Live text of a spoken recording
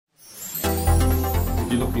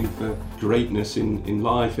you're looking for greatness in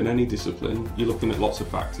life, in any discipline, you're looking at lots of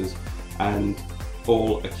factors and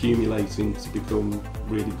all accumulating to become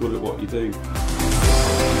really good at what you do.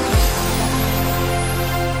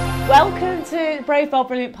 Welcome to Brave Bold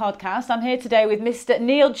Brilliant podcast. I'm here today with Mr.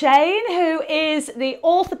 Neil Jain, who is the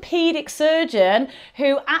orthopaedic surgeon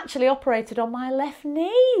who actually operated on my left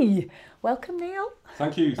knee. Welcome, Neil.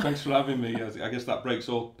 Thank you. Thanks for having me. I guess that breaks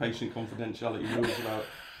all patient confidentiality rules about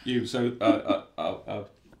you. So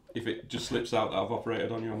if it just slips out that I've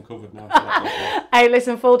operated on you, I'm covered now. So that's okay. Hey,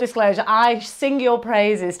 listen, full disclosure, I sing your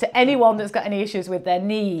praises to anyone that's got any issues with their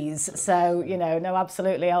knees. So, you know, no,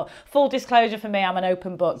 absolutely. Full disclosure for me, I'm an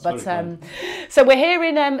open book. But so we're here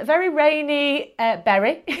in very rainy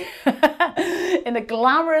Bury, in the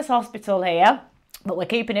glamorous hospital here. But we're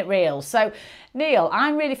keeping it real. So, Neil,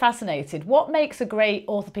 I'm really fascinated. What makes a great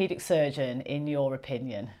orthopaedic surgeon, in your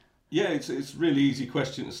opinion? Yeah, it's a really easy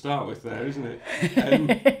question to start with there, isn't it?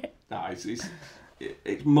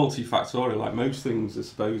 It's multifactorial, like most things, I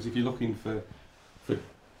suppose. If you're looking for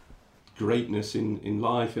greatness in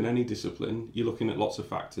life, in any discipline, you're looking at lots of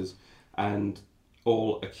factors and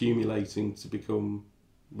all accumulating to become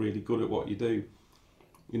really good at what you do.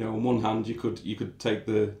 You know, on one hand, you could take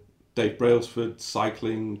the Dave Brailsford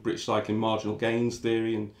cycling, British cycling marginal gains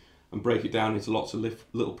theory and break it down into lots of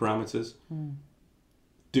little parameters.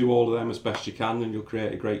 Do all of them as best you can and you'll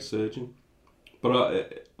create a great surgeon.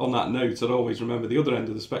 But on that note, I'd always remember the other end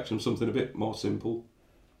of the spectrum, something a bit more simple.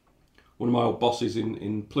 One of my old bosses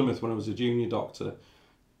in Plymouth when I was a junior doctor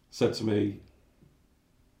said to me,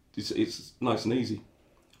 it's nice and easy.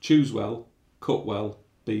 Choose well, cut well,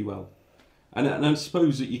 be well. And I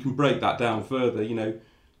suppose that you can break that down further, you know,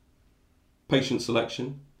 patient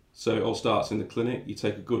selection. So it all starts in the clinic. You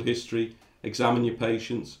take a good history, examine your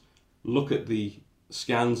patients, look at the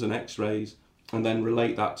scans and x-rays, and then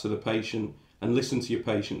relate that to the patient and listen to your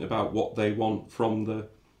patient about what they want from the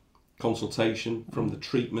consultation, from the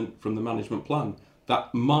treatment, from the management plan.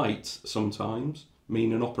 That might sometimes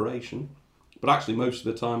mean an operation, but actually most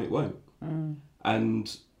of the time it won't.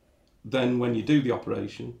 And then when you do the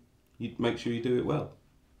operation, you make sure you do it well.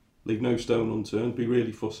 Leave no stone unturned, be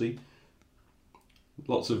really fussy.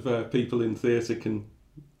 Lots of people in theatre can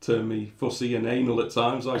term me fussy and anal at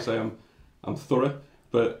times. I say I'm thorough,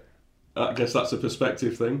 but I guess that's a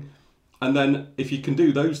perspective thing. And then if you can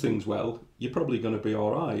do those things well, you're probably going to be all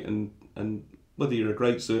right. And whether you're a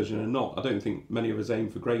great surgeon or not, I don't think many of us aim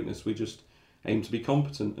for greatness. We just aim to be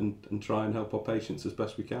competent and try and help our patients as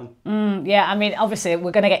best we can. Yeah, I mean, obviously,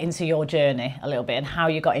 we're going to get into your journey a little bit and how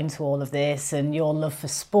you got into all of this and your love for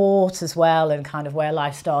sport as well and kind of where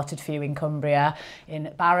life started for you in Cumbria,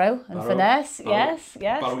 in Barrow and Furness. Yes.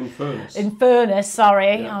 Barrow in Furness. In Furness,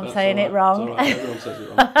 sorry, Yeah, I'm saying it wrong. It's all right. Everyone says it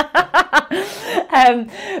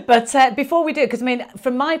wrong. But before we do, because I mean,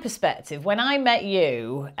 from my perspective, when I met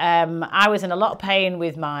you, I was in a lot of pain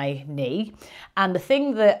with my knee. And the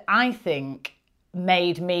thing that I think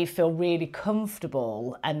made me feel really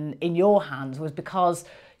comfortable and in your hands was because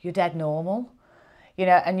you're dead normal. You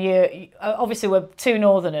know, and you obviously we're two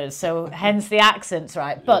northerners, so hence the accents,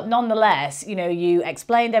 right? But nonetheless, you know, you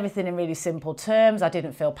explained everything in really simple terms. I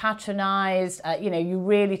didn't feel patronised. You know, you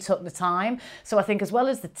really took the time. So I think as well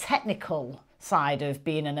as the technical side of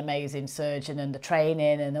being an amazing surgeon and the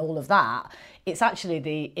training and all of that, it's actually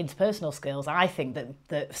the interpersonal skills, I think,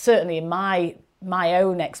 that certainly in my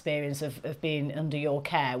own experience of being under your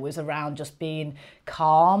care was around just being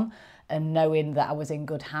calm and knowing that I was in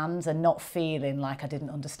good hands and not feeling like I didn't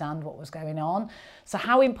understand what was going on. So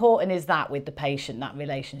how important is that with the patient, that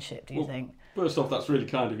relationship, do you think? First off, that's really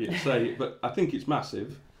kind of you to say, but I think it's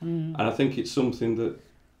massive. And I think it's something that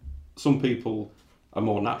some people are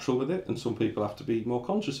more natural with it and some people have to be more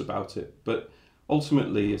conscious about it. But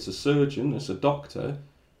ultimately, as a surgeon, as a doctor,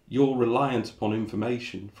 you're reliant upon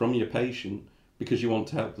information from your patient because you want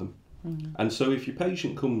to help them. And so if your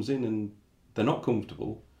patient comes in and they're not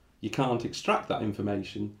comfortable, you can't extract that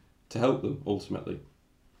information to help them ultimately.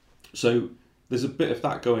 So there's a bit of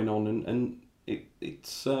that going on, and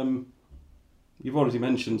it's you've already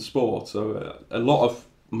mentioned sport, so a lot of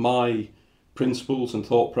my principles and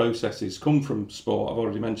thought processes come from sport. I've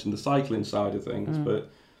already mentioned the cycling side of things,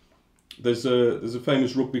 but there's a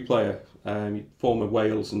famous rugby player, former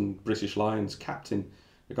Wales and British Lions captain,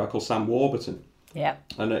 a guy called Sam Warburton. Yeah.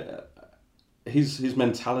 And his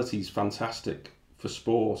mentality is fantastic for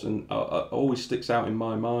sport, and it always sticks out in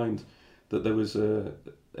my mind that there was an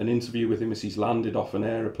interview with him as he's landed off an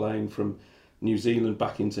aeroplane from New Zealand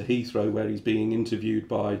back into Heathrow, where he's being interviewed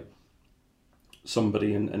by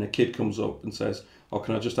somebody, and a kid comes up and says, "Oh,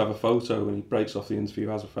 can I just have a photo?" And he breaks off the interview,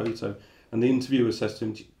 has a photo, and the interviewer says to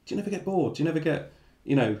him, "Do you never get bored? Do you never get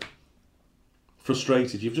you know,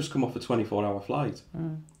 frustrated. You've just come off a 24-hour flight.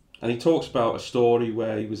 And he talks about a story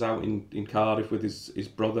where he was out in Cardiff with his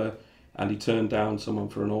brother, and he turned down someone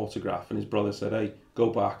for an autograph, and his brother said, hey, go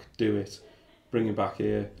back, do it, bring him back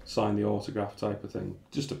here, sign the autograph type of thing.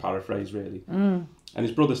 Just to paraphrase, really. And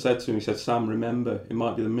his brother said to him, he said, Sam, remember, it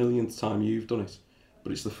might be the millionth time you've done it,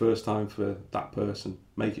 but it's the first time for that person.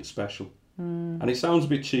 Make it special. And it sounds a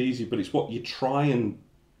bit cheesy, but it's what you try and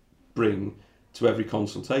bring to every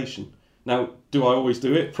consultation. Now, do I always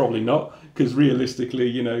do it? Probably not, because realistically,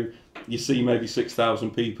 you know, you see maybe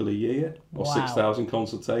 6,000 people a year, or 6,000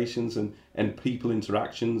 consultations and people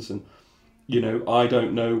interactions, and, you know, I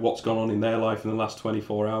don't know what's gone on in their life in the last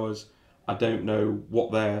 24 hours. I don't know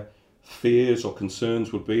what their fears or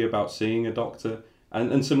concerns would be about seeing a doctor.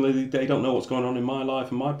 And similarly, they don't know what's going on in my life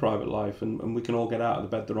and my private life, and we can all get out of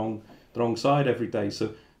the bed the wrong side every day.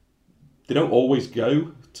 So they don't always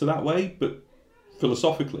go to that way, but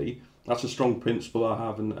philosophically, that's a strong principle I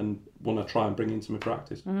have and one I try and bring into my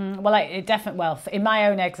practice. Well, it definitely, well, in my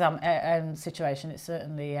own exam situation, it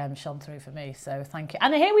certainly shone through for me. So thank you.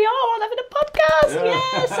 And here we are on having a podcast.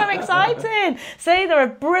 Yeah, so exciting. See, there are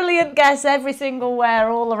brilliant guests every single where,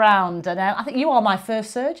 all around. And I think you are my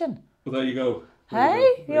first surgeon. Well, there you go.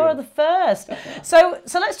 Hey, you're the first. So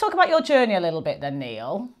let's talk about your journey a little bit then,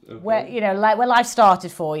 Neil. Okay. Where, you know, like where life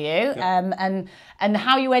started for you, and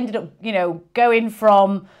how you ended up, you know, going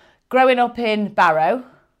from growing up in Barrow,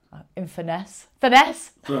 in Furness. Oh,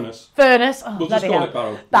 We'll just call it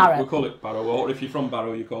Barrow. We'll call it Barrow, or if you're from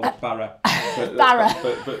Barrow, you call it Barra.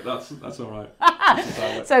 But that's all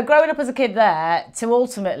right. So growing up as a kid there, to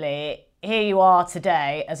ultimately here you are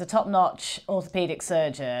today as a top-notch orthopaedic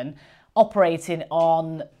surgeon, operating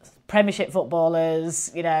on Premiership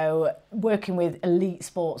footballers, you know, working with elite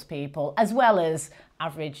sports people, as well as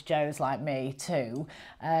average Joes like me too.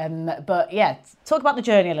 But yeah, talk about the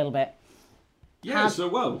journey a little bit. Yeah,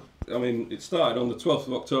 I mean, it started on the 12th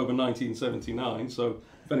of October 1979, so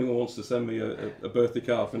if anyone wants to send me a birthday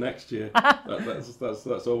card for next year,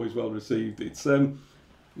 that's always well received. It's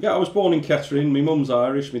I was born in Kettering. My mum's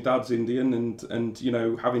Irish, my dad's Indian, and you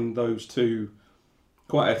know, having those two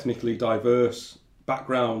quite ethnically diverse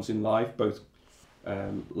backgrounds in life, both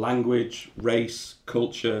language, race,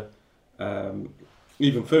 culture,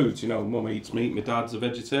 even foods. You know, mum eats meat, my dad's a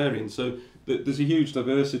vegetarian, so there's a huge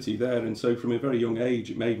diversity there. And so from a very young age,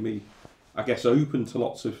 it made me, I guess, open to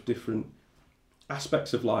lots of different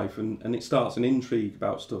aspects of life, and it starts an intrigue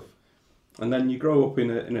about stuff. And then you grow up in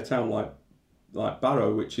a town like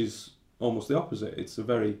Barrow, which is almost the opposite. It's a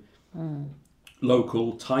very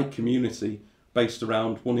local, tight community based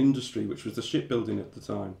around one industry, which was the shipbuilding at the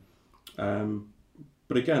time.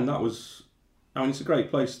 But again, it's a great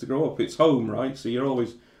place to grow up. It's home, right? So you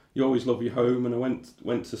always love your home. And I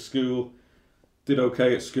went to school, did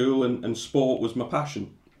okay at school, and sport was my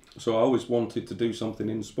passion. So I always wanted to do something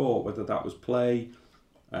in sport, whether that was play,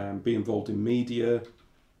 be involved in media.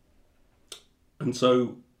 And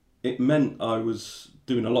so it meant I was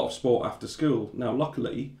doing a lot of sport after school. Now,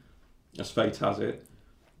 luckily, as fate has it,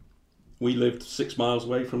 we lived 6 miles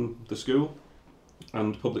away from the school,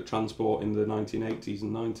 and public transport in the 1980s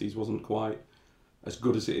and 90s wasn't quite as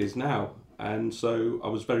good as it is now. And so I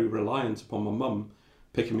was very reliant upon my mum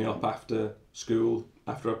picking me up after school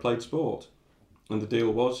after I played sport. And the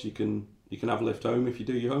deal was you can have a lift home if you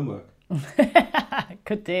do your homework.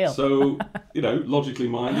 Good deal. So, you know, logically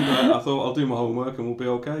minded, I thought I'll do my homework and we'll be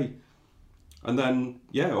okay. And then,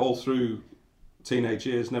 yeah, all through teenage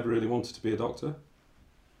years, never really wanted to be a doctor.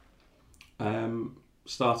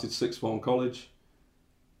 Started sixth form college,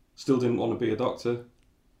 still didn't want to be a doctor,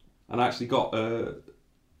 and actually got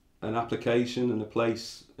an application and a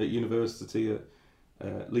place at university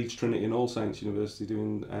at Leeds Trinity and All Saints University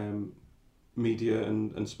doing media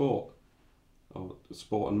and sport, or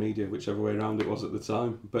sport and media, whichever way around it was at the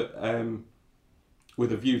time, but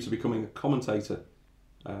with a view to becoming a commentator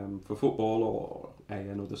for football or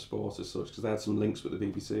another sport as such, because they had some links with the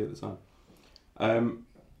BBC at the time.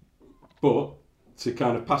 But to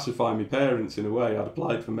kind of pacify my parents in a way, I'd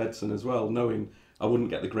applied for medicine as well, knowing I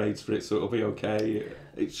wouldn't get the grades for it, so it'll be okay.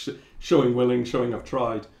 It's showing willing, showing I've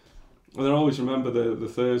tried. And then I always remember the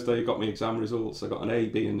Thursday, got my exam results. I got an A,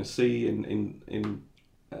 B and a C in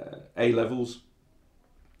A levels,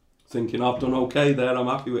 thinking I've done okay there, I'm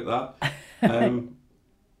happy with that.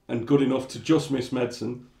 And good enough to just miss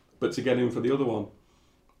medicine, but to get in for the other one.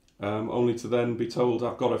 Only to then be told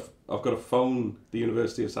I've got to phone the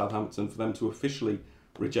University of Southampton for them to officially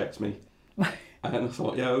reject me. And I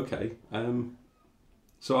thought, yeah, okay.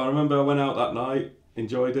 So I remember I went out that night,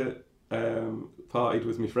 enjoyed it, partied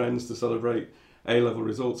with my friends to celebrate A-level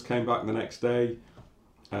results, came back the next day,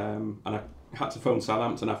 and I had to phone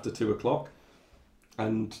Southampton after 2 o'clock,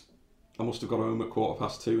 and I must have got home at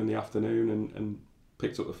 2:15 in the afternoon and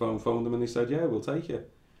picked up the phone, phoned them, and they said, yeah, we'll take you.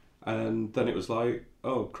 And then it was like,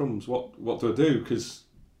 oh, crumbs, what do I do? Because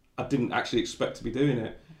I didn't actually expect to be doing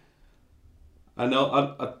it. And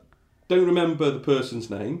I don't remember the person's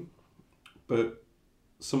name, but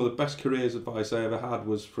some of the best careers advice I ever had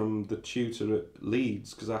was from the tutor at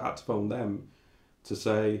Leeds, because I had to phone them to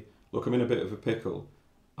say, look, I'm in a bit of a pickle.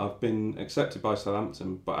 I've been accepted by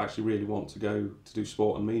Southampton, but I actually really want to go to do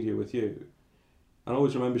sport and media with you. And I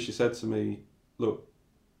always remember she said to me, look,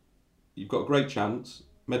 you've got a great chance.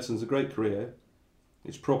 Medicine's a great career.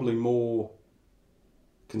 It's probably more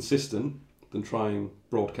consistent than trying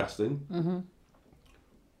broadcasting. Mm-hmm.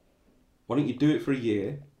 Why don't you do it for a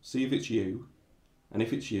year, see if it's you, and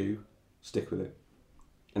if it's you, stick with it.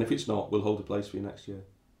 And if it's not, we'll hold a place for you next year.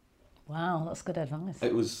 Wow, that's good advice.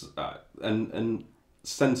 It was, and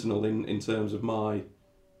sentinel in terms of my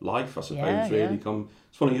life, I suppose. Yeah, really, yeah.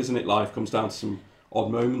 It's funny, isn't it? Life comes down to some odd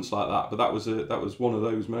moments like that. But that was one of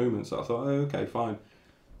those moments that I thought, oh, okay, fine.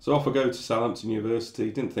 So off I go to Southampton University.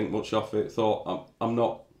 Didn't think much of it. Thought I'm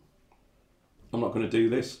not going to do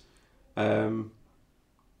this.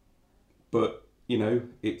 But you know,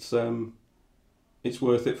 it's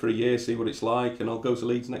worth it for a year. See what it's like, and I'll go to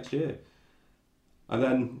Leeds next year. And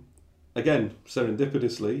then, again,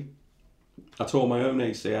 serendipitously, I tore my own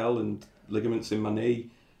ACL and ligaments in my knee,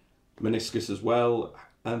 meniscus as well.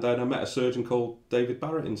 And then I met a surgeon called David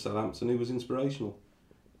Barrett in Southampton who was inspirational.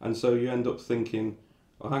 And so you end up thinking,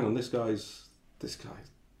 oh, hang on, this guy,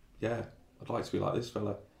 yeah, I'd like to be like this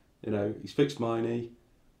fella. You know, he's fixed my knee,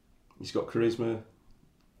 he's got charisma,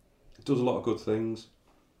 he does a lot of good things.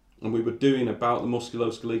 And we were doing about the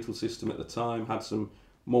musculoskeletal system at the time, had some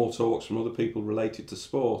more talks from other people related to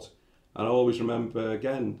sport. And I always remember,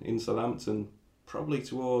 again, in Southampton, probably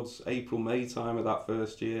towards April, May time of that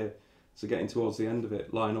first year, so getting towards the end of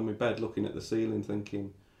it, lying on my bed, looking at the ceiling,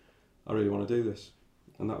 thinking, I really want to do this.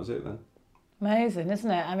 And that was it then. Amazing,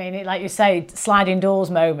 isn't it? I mean, like you say, sliding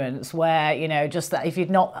doors moments where, you know, just that if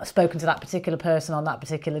you'd not spoken to that particular person on that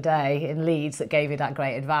particular day in Leeds that gave you that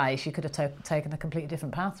great advice, you could have taken a completely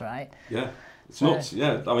different path, right? Yeah. It's nuts,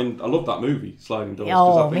 yeah. I mean, I love that movie, Sliding Doors.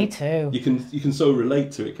 Oh, me too. You can so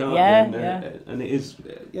relate to it, can't yeah, you? And, and it is,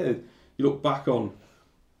 yeah. You look back on,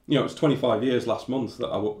 you know, it's 25 years last month that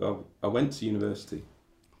I went to university,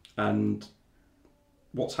 and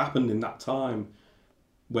what's happened in that time,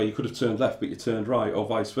 where you could have turned left but you turned right, or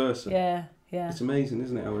vice versa. Yeah. Yeah. It's amazing,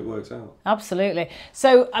 isn't it, how it works out? Absolutely.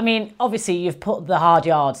 So, I mean, obviously you've put the hard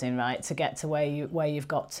yards in, right, to get to where you've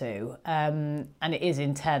got to, and it is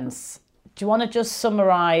intense. Do you want to just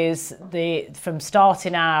summarise from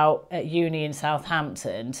starting out at uni in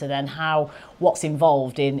Southampton to then what's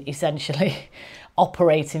involved in essentially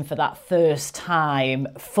operating for that first time,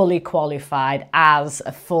 fully qualified as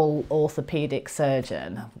a full orthopaedic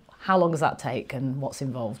surgeon? How long does that take and what's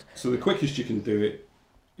involved? So the quickest you can do it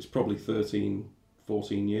is probably 13,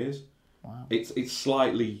 14 years. Wow. It's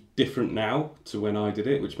slightly different now to when I did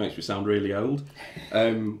it, which makes me sound really old,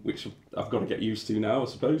 which I've got to get used to now, I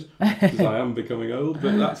suppose, because I am becoming old.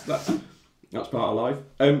 But that's part of life.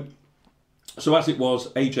 So as it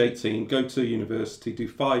was, age 18, go to university, do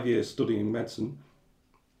 5 years studying medicine.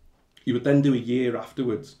 You would then do a year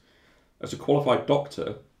afterwards as a qualified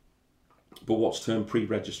doctor, but what's termed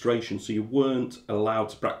pre-registration. So you weren't allowed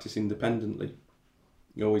to practice independently.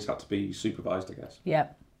 You always had to be supervised, I guess.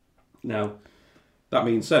 Yep. Now, that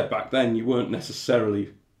being said, back then you weren't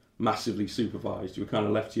necessarily massively supervised. You were kind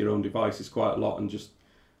of left to your own devices quite a lot and just,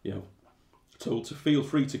 you know, told to feel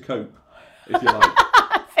free to cope, if you like.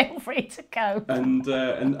 Feel free to cope. And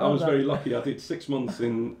I was very lucky. I did 6 months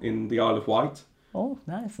in the Isle of Wight. Oh,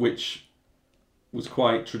 nice. Which was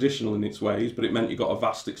quite traditional in its ways, but it meant you got a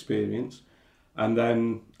vast experience. And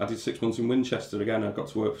then I did 6 months in Winchester again. I got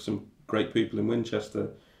to work for some great people in Winchester.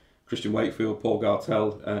 Christian Wakefield, Paul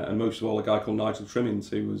Gartell, and most of all a guy called Nigel Trimmins,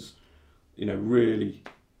 who was, you know, really,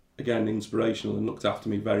 again, inspirational and looked after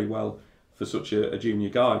me very well for such a junior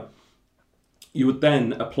guy. You would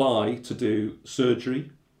then apply to do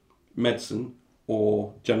surgery, medicine,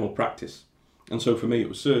 or general practice. And so for me it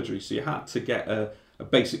was surgery. So you had to get a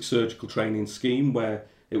basic surgical training scheme where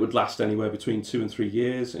it would last anywhere between 2 and 3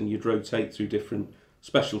 years, and you'd rotate through different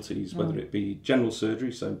specialties, whether it be general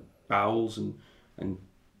surgery, so bowels and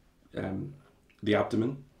the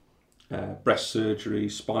abdomen, breast surgery,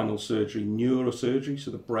 spinal surgery, neurosurgery, so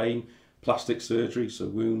the brain, plastic surgery, so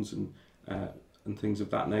wounds and things of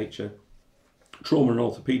that nature, trauma and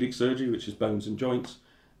orthopaedic surgery, which is bones and joints,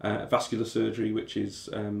 vascular surgery, which is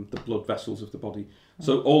the blood vessels of the body.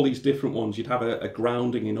 So all these different ones, you'd have a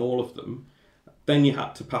grounding in all of them. Then you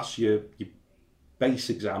had to pass your base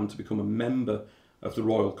exam to become a member of the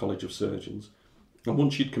Royal College of Surgeons. And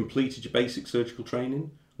once you'd completed your basic surgical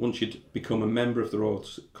training, once you'd become a member of the Royal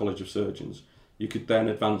College of Surgeons, you could then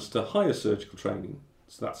advance to higher surgical training.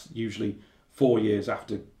 So that's usually 4 years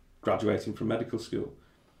after graduating from medical school.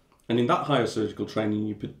 And in that higher surgical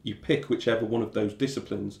training, you pick whichever one of those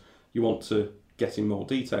disciplines you want to get in more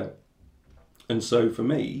detail. And so for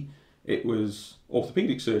me, it was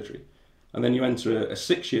orthopaedic surgery. And then you enter a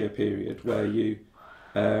 6-year period where you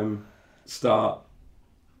start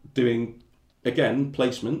doing, again,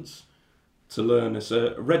 placements to learn as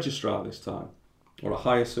a registrar this time, or a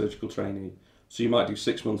higher surgical trainee. So you might do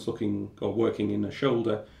 6 months looking or working in a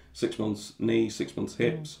shoulder, 6 months knee, 6 months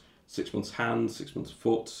hips, 6 months hands, 6 months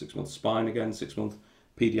foot, 6 months spine again, 6 months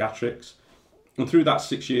paediatrics. And through that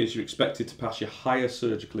 6 years, you're expected to pass your higher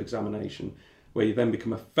surgical examination, where you then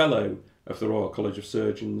become a fellow of the Royal College of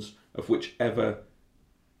Surgeons, of whichever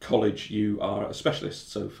college you are a specialist.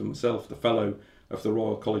 So for myself, the fellow of the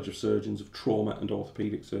Royal College of Surgeons of Trauma and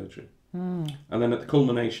Orthopaedic Surgery. And then at the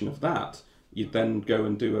culmination of that, you'd then go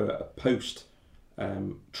and do a post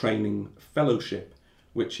training fellowship,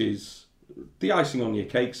 which is the icing on your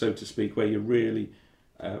cake, so to speak, where you really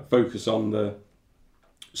focus on the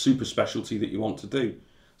super specialty that you want to do.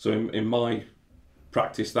 So in my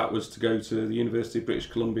practice, that was to go to the University of British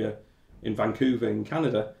Columbia in Vancouver in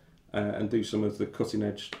Canada and do some of the cutting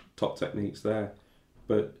edge top techniques there.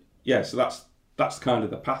 But yeah, so that's kind of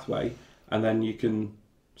the pathway. And then you can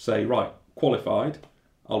say, right, qualified,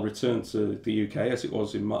 I'll return to the UK as it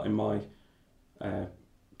was in my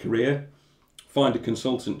career, find a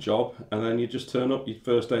consultant job, and then you just turn up your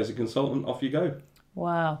first day as a consultant, off you go.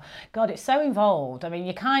 Wow. God, it's so involved. I mean,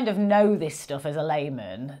 you kind of know this stuff as a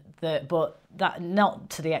layman, but that not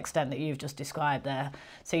to the extent that you've just described there.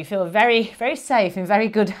 So you feel very, very safe, in very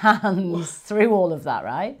good hands through all of that,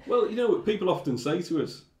 right? Well, you know, people often say to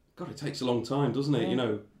us, God, it takes a long time, doesn't it? Yeah. You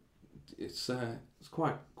know, it's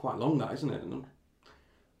quite long, that, isn't it? And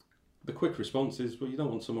the quick response is, well, you don't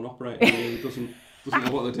want someone operating on you who doesn't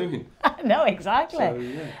know what they're doing. No, exactly. So,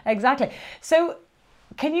 yeah. Exactly. So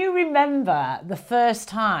can you remember the first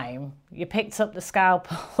time you picked up the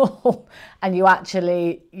scalpel and you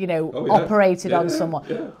actually, operated on someone?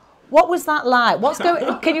 Yeah. What was that like?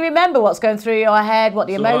 Can you remember what's going through your head? What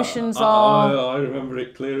the emotions are? I remember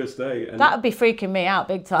it clear as day. And that would be freaking me out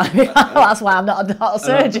big time. That's why I'm not a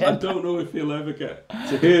surgeon. I don't know if you'll ever get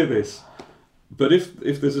to hear this, but if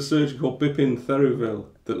there's a surgeon called Bipin Theruville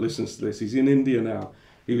that listens to this, he's in India now.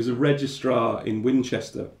 He was a registrar in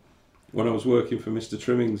Winchester when I was working for Mr.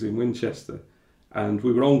 Trimmings in Winchester, and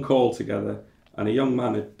we were on call together, and a young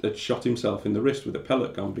man had shot himself in the wrist with a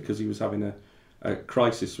pellet gun because he was having a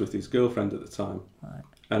crisis with his girlfriend at the time. Right.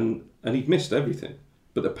 And he'd missed everything,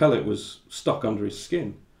 but the pellet was stuck under his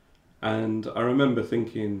skin. And I remember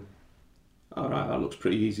thinking, all right, that looks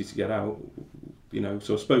pretty easy to get out,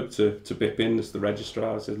 So I spoke to Bipin as the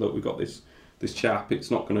registrar. I said, look, we've got this chap,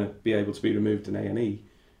 it's not going to be able to be removed in A&E.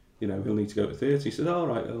 He'll need to go to theatre. He said, all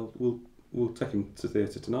right, we'll take him to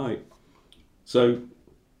theatre tonight. So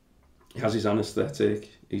he has his anaesthetic,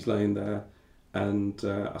 he's laying there, and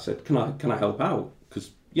I said, can I help out?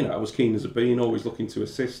 Because, I was keen as a bean, always looking to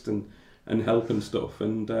assist and help and stuff.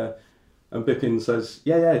 And Bipin says,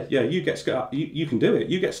 yeah, you can do it,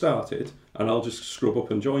 you get started, and I'll just scrub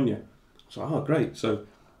up and join you. So, oh, great. So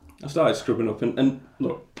I started scrubbing up, and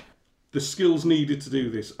look, the skills needed to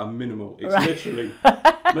do this are minimal. It's literally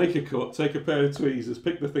make a cut, take a pair of tweezers,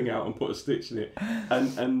 pick the thing out and put a stitch in it.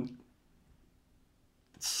 And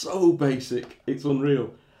it's so basic, it's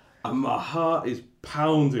unreal. And my heart is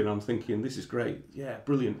pounding. I'm thinking, this is great. Yeah,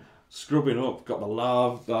 brilliant. Scrubbing up, got the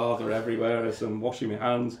lather everywhere as I'm washing my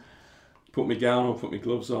hands, put my gown on, put my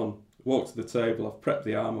gloves on, walk to the table, I've prepped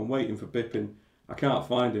the arm, I'm waiting for Bipin. I can't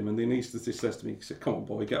find him, and the anaesthetist says to me, he said, come on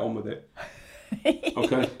boy, get on with it.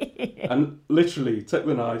 Okay, and literally take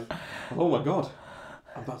the knife. Oh my God,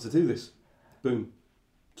 I'm about to do this. Boom,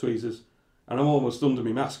 tweezers, and I'm almost under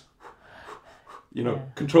my mask.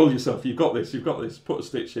 Control yourself. You've got this. Put a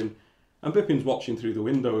stitch in. And Bipin's watching through the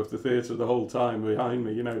window of the theatre the whole time behind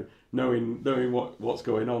me. Knowing what's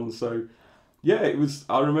going on. So, yeah, it was.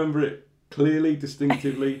 I remember it clearly,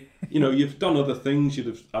 distinctively. You've done other things.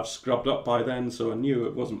 I've scrubbed up by then, so I knew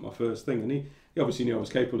it wasn't my first thing, and he obviously knew I was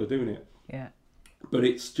capable of doing it. Yeah. But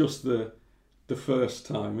it's just the first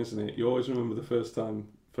time, isn't it? You always remember the first time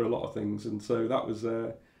for a lot of things, and so that was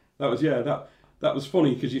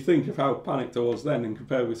funny because you think of how panicked I was then, and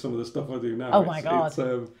compared with some of the stuff I do now. Oh my God!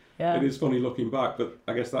 Yeah. It is funny looking back, but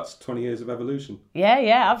I guess that's 20 years of evolution.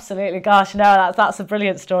 Yeah, absolutely. Gosh, no, that's a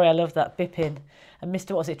brilliant story. I love that. Bippin and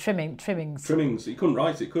Mr. What was it? Trimmings. Trimmings. You couldn't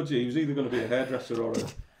write it, could you? He was either going to be a hairdresser or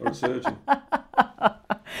a surgeon.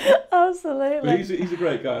 Absolutely. But he's a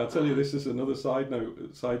great guy. I'll tell you, this is another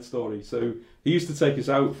side story. So he used to take us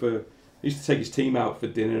out he used to take his team out for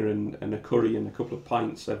dinner and a curry and a couple of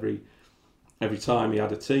pints every time he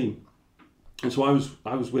had a team. And so I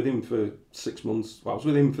was with him for 6 months. Well, I was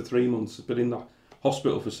with him for 3 months, but in the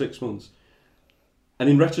hospital for 6 months. And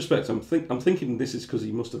in retrospect, I'm thinking this is because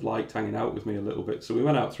he must have liked hanging out with me a little bit. So we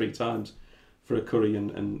went out 3 times for a curry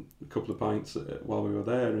and a couple of pints while we were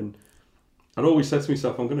there. And I'd always said to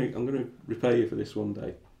myself, I'm gonna repay you for this one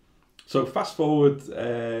day. So fast forward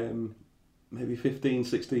maybe 15,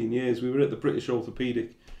 16 years, we were at the British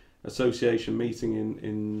Orthopaedic Association meeting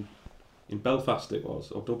in Belfast, it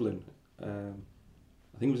was, or Dublin. I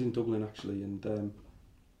think it was in Dublin actually, and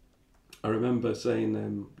I remember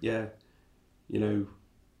saying,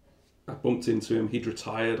 I bumped into him. He'd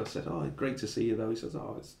retired. I said, "Oh, great to see you, though." He says,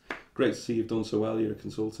 "Oh, it's great to see you've done so well. You're a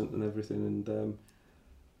consultant and everything." And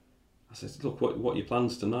I said, "Look, what are your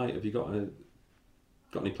plans tonight? Have you got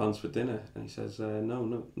any plans for dinner?" And he says,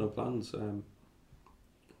 "No plans."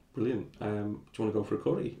 Brilliant. Do you want to go for a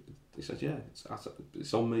curry? He says, "Yeah,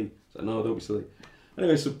 it's on me." I said, "No, don't be silly."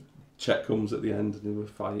 Anyway, so check comes at the end, and we're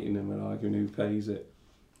fighting and we're arguing who pays it.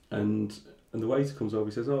 And the waiter comes over.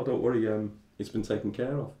 He says, "Oh, don't worry, it's been taken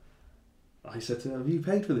care of." I said to him, "Have you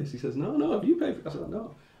paid for this?" He says, "No, have you paid for it?" I said,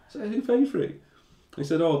 "No." I said, "Who paid for it?" He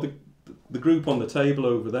said, "Oh, the group on the table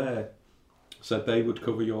over there said they would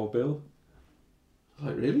cover your bill." I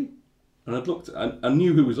was like, "Really?" And I'd looked, I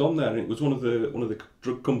knew who was on there, and it was one of the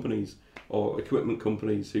drug companies or equipment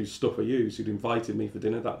companies whose stuff I use, who'd invited me for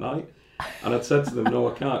dinner that night. And I'd said to them, "No,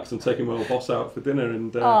 I can't, because I'm taking my old boss out for dinner,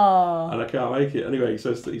 and I can't make it." Anyway, he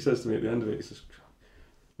says to me at the end of it, he says,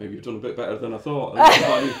 "Maybe you've done a bit better than I thought.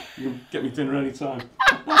 And you can get me dinner anytime."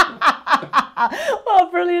 What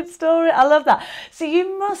a brilliant story. I love that. So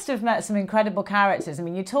you must have met some incredible characters. I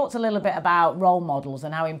mean, you talked a little bit about role models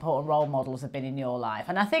and how important role models have been in your life.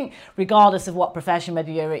 And I think regardless of what profession,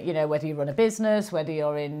 whether you run a business, whether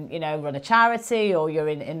you're run a charity, or you're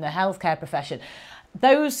in the healthcare profession,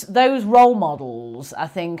 those role models, I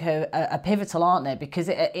think, are pivotal, aren't they? Because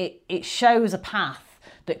it shows a path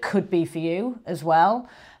that could be for you as well.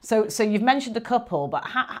 So you've mentioned a couple, but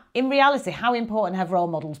in reality, how important have role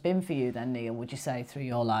models been for you then, Neil, would you say, through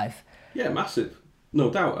your life? Yeah, massive. No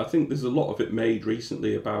doubt. I think there's a lot of it made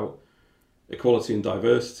recently about equality and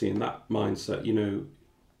diversity and that mindset.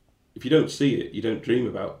 If you don't see it, you don't dream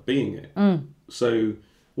about being it. So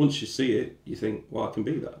once you see it, you think, well, I can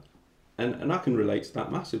be that. And I can relate to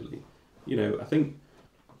that massively. I think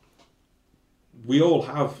we all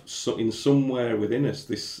have in somewhere within us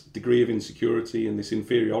this degree of insecurity and this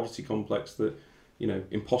inferiority complex that,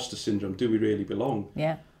 imposter syndrome, do we really belong?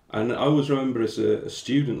 Yeah. And I always remember as a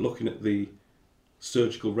student looking at the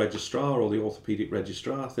surgical registrar or the orthopaedic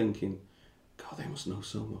registrar thinking, God, they must know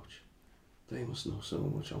so much. They must know so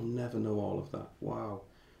much. I'll never know all of that. Wow.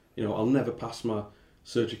 I'll never pass my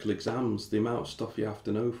surgical exams, the amount of stuff you have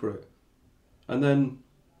to know for it. And then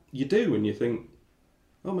you do, and you think,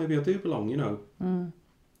 oh, maybe I do belong,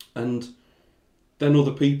 And then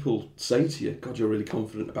other people say to you, God, you're really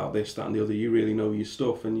confident about this, that and the other, you really know your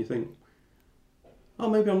stuff, and you think, oh,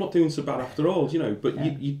 maybe I'm not doing so bad after all, but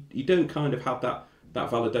yeah. you don't kind of have that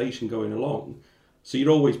validation going along. So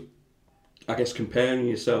you're always, I guess, comparing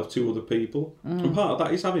yourself to other people. And part of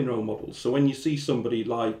that is having role models. So when you see somebody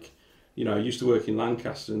like, I used to work in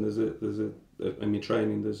Lancaster, and in my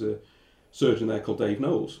training, there's a surgeon there called Dave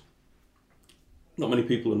Knowles. Not many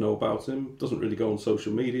people know about him, doesn't really go on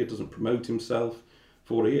social media, doesn't promote himself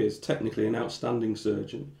for what he is. Technically an outstanding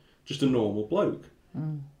surgeon, just a normal bloke.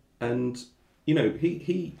 And,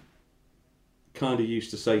 he kind of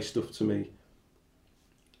used to say stuff to me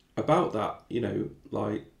about that,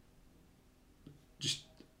 like, just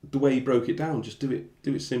the way he broke it down, just do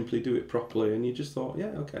it simply, do it properly. And you just thought,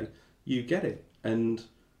 yeah, okay, you get it. And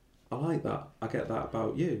I like that. I get that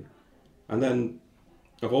about you. And then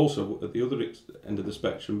I've also, at the other end of the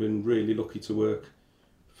spectrum, been really lucky to work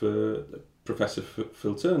for Professor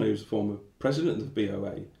Phil Turner, who's the former president of the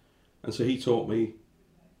BOA. And so he taught me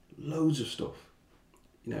loads of stuff.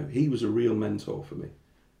 He was a real mentor for me.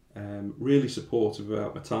 Really supportive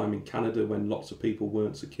about my time in Canada when lots of people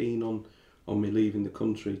weren't so keen on me leaving the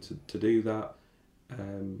country to do that.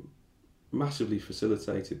 Massively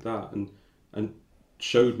facilitated that and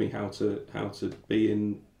showed me how to be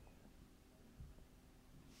in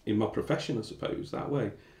my profession, I suppose, that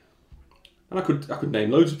way. And I could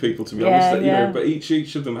name loads of people, to be Yeah, honest. yeah. But each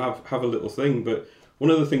of them have a little thing. But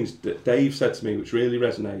one of the things that Dave said to me, which really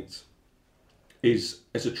resonates, is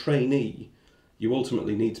as a trainee, you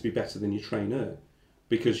ultimately need to be better than your trainer,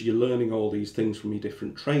 because you're learning all these things from your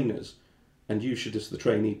different trainers, and you should, as the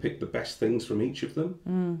trainee, pick the best things from each of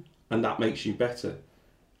them, and that makes you better.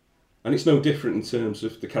 And it's no different in terms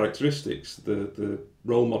of the characteristics, the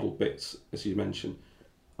role model bits, as you mentioned.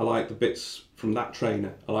 I like the bits from that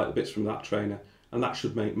trainer, I like the bits from that trainer, and that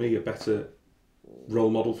should make me a better role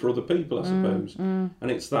model for other people, I suppose. And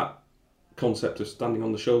it's that concept of standing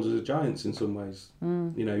on the shoulders of giants in some ways.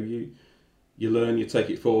 You know, you learn, you take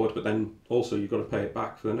it forward, but then also you've got to pay it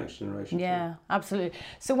back for the next generation. Yeah, absolutely.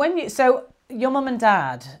 So your mum and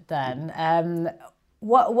dad then,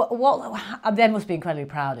 what they must be incredibly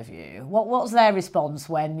proud of you. What's their response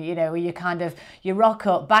when, you know, you rock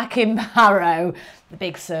up back in Barrow, the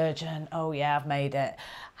big surgeon, oh yeah, I've made it.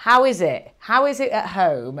 How is it? How is it at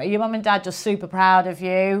home? Are your mum and dad just super proud of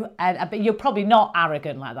you? But you're probably not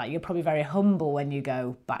arrogant like that. You're probably very humble when you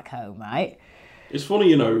go back home, right? It's funny,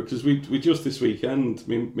 you know, because we just this weekend,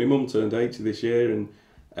 my mum turned 80 this year,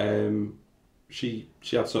 and she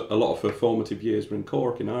had a lot of her formative years were in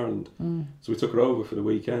Cork in Ireland. So we took her over for the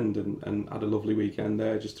weekend and had a lovely weekend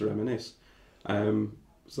there just to reminisce. So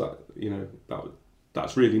that, you know,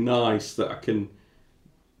 that's really nice that I can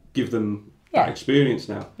give them that experience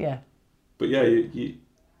now. Yeah. But yeah,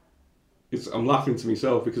 I'm laughing to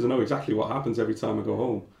myself because I know exactly what happens every time I go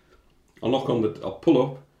home. I'll pull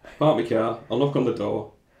up, park my car, I'll knock on the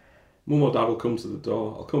door. Mum or dad will come to the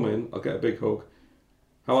door. I'll come in, I'll get a big hug.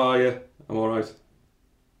 How are you? I'm all right.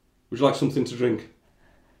 Would you like something to drink?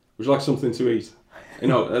 Would you like something to eat? You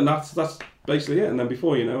know, and that's basically it. And then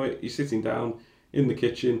before you know it, you're sitting down in the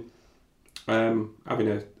kitchen, having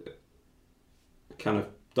a can of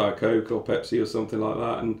Diet Coke or Pepsi or something like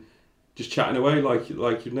that, and just chatting away like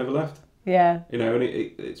you've never left. Yeah. You know, and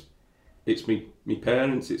it's me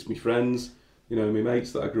parents, it's me friends, you know, my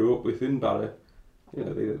mates that I grew up with in Barrow. You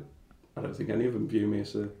know, I don't think any of them view me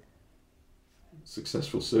as a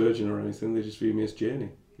successful surgeon or anything. They just view me as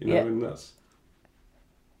Jain. You know, and that's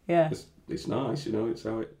it's nice. You know, it's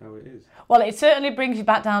how it is. Well, it certainly brings you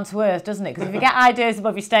back down to earth, doesn't it? Because if you get ideas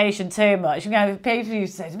above your station too much, you know, people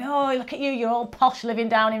used to say, "Oh, look at you, you're all posh living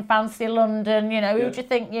down in fancy London. You know, who do you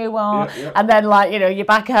think you are?" Yeah. And then, like, you know, you're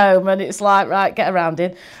back home and it's like, right, get around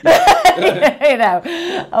in, you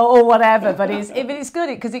know, or whatever. But it's good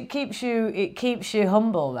because it keeps you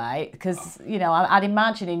humble, right? Because, you know, I'd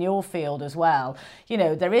imagine in your field as well, you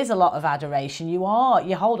know, there is a lot of adoration. You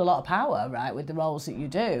hold a lot of power, right, with the roles that you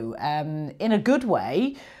do, in a good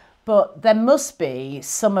way. But there must be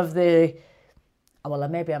some of the, well,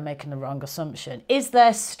 maybe I'm making the wrong assumption. Is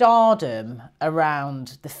there stardom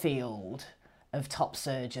around the field of top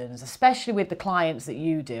surgeons, especially with the clients that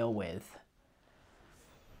you deal with?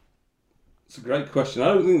 It's a great question. I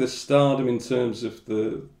don't think there's stardom in terms of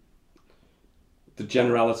the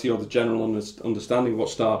generality or the general understanding of what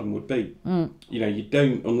stardom would be. You know, you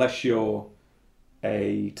don't, unless you're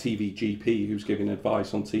a TV GP who's giving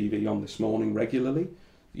advice on TV on This Morning regularly.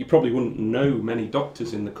 You probably wouldn't know many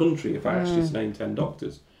doctors in the country if I asked you to name 10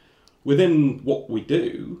 doctors. Within what we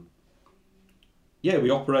do, yeah,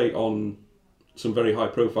 we operate on some very high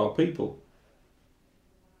profile people.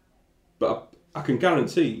 But I can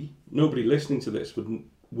guarantee nobody listening to this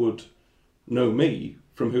would know me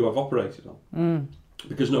from who I've operated on.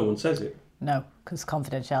 Because no one says it. No, because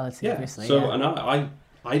confidentiality, obviously. So, yeah. And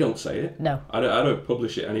I don't say it. No. I don't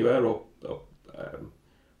publish it anywhere or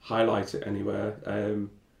highlight it anywhere.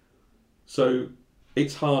 So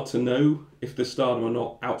it's hard to know if there's stardom or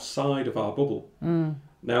not outside of our bubble.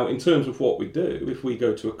 Now, in terms of what we do, if we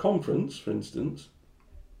go to a conference, for instance,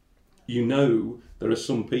 you know there are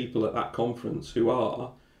some people at that conference who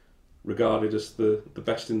are regarded as the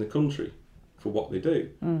best in the country for what they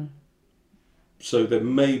do. So there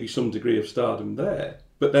may be some degree of stardom there.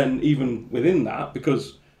 But then even within that,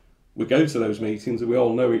 because we go to those meetings and we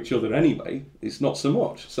all know each other anyway, it's not so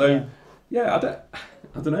much. So, yeah I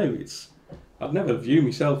don't know. I'd never view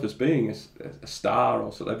myself as being a star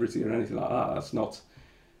or celebrity or anything like that. That's not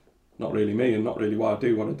really me and not really what I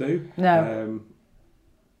do want to do. No.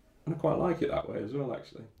 And I quite like it that way as well,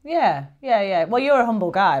 actually. Yeah. Well, you're a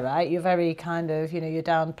humble guy, right? You're very kind of, you know, you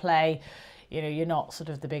downplay, you know, you're not sort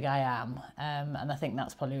of the big I am. And I think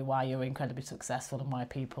that's probably why you're incredibly successful and why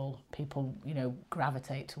people, you know,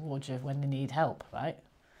 gravitate towards you when they need help, right?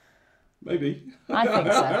 Maybe.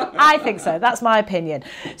 I think so. That's my opinion.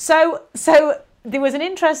 So there was an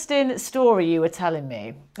interesting story you were telling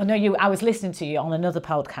me. I was listening to you on another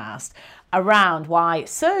podcast around why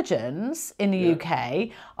surgeons in the UK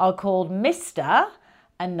are called Mr.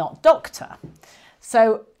 and not Doctor.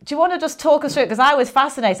 So do you want to just talk us through it? Because I was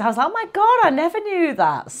fascinated. I was like, oh my God, I never knew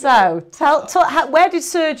that. So where did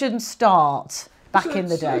surgeons start back in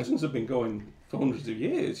the day? Surgeons have been going for hundreds of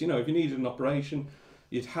years. You know, if you needed an operation,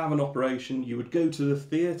 you'd have an operation, you would go to the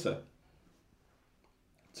theatre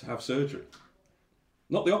to have surgery.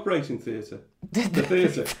 Not the operating theatre, the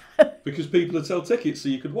theatre. Because people would sell tickets so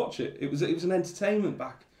you could watch it. It was an entertainment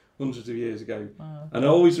back hundreds of years ago. Wow. And I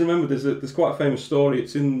always remember there's quite a famous story.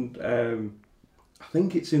 It's in, I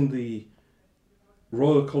think it's in the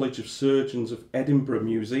Royal College of Surgeons of Edinburgh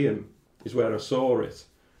Museum is where I saw it.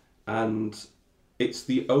 And it's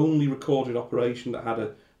the only recorded operation that had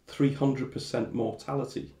a 300%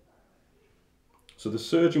 mortality. So the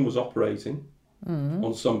surgeon was operating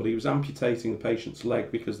on somebody who was amputating the patient's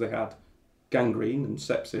leg because they had gangrene and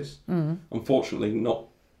sepsis. Unfortunately, not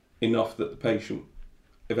enough that the patient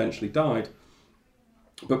eventually died.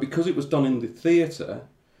 But because it was done in the theatre,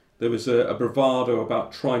 there was a bravado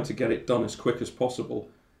about trying to get it done as quick as possible.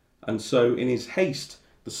 And so in his haste,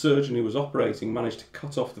 the surgeon who was operating managed to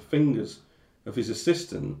cut off the fingers of his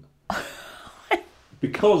assistant.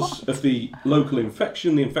 Because of the local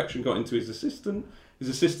infection, the infection got into his assistant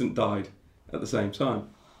died at the same time.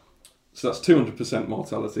 So that's 200%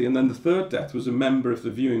 mortality. And then the third death was a member of the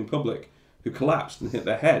viewing public who collapsed and hit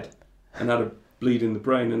their head and had a bleed in the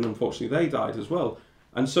brain, and unfortunately they died as well.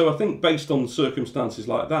 And so I think based on circumstances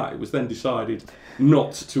like that, it was then decided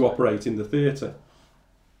not to operate in the theatre.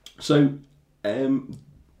 So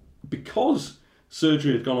because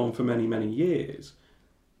surgery had gone on for many, many years,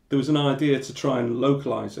 there was an idea to try and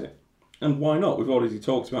localise it. And why not? We've already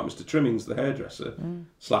talked about Mr. Trimmings, the hairdresser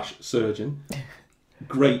 / surgeon.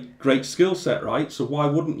 Great skill set, right? So why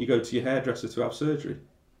wouldn't you go to your hairdresser to have surgery?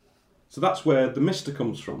 So that's where the Mr.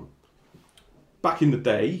 comes from. Back in the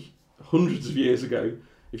day, hundreds of years ago,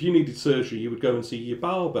 if you needed surgery, you would go and see your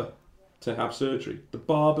barber to have surgery. The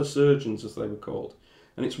barber surgeons, as they were called.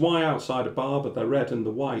 And it's why outside a barber, the red and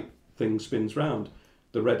the white thing spins round.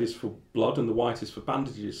 The red is for blood and the white is for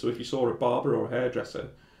bandages. So if you saw a barber or a hairdresser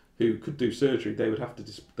who could do surgery, they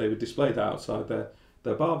would display that outside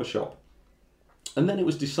their barber shop. And then it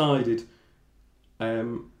was decided,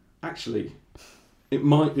 actually, it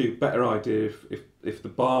might be a better idea if the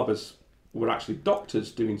barbers were actually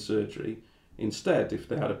doctors doing surgery instead, if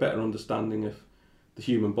they had a better understanding of the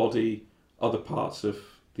human body, other parts of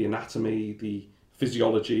the anatomy, the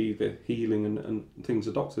physiology, the healing and things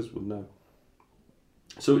the doctors would know.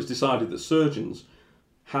 So it's decided that surgeons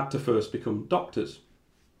had to first become doctors.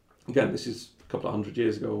 Again, this is a couple of hundred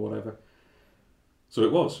years ago or whatever. So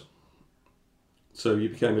it was. So you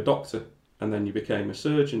became a doctor and then you became a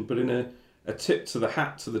surgeon. But in a tip to the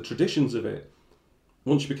hat to the traditions of it,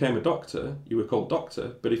 once you became a doctor, you were called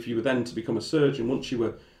doctor. But if you were then to become a surgeon, once you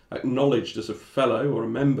were acknowledged as a fellow or a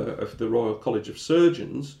member of the Royal College of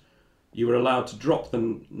Surgeons, you were allowed to drop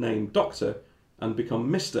the name doctor and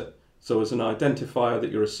become Mr. So as an identifier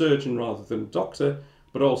that you're a surgeon rather than a doctor,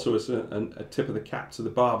 but also as a tip of the cap to the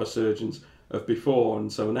barber surgeons of before.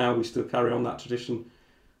 And so now we still carry on that tradition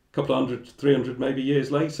a couple of 100, 300 maybe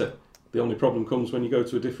years later. The only problem comes when you go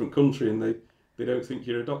to a different country and they don't think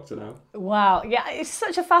you're a doctor now. Wow, yeah, it's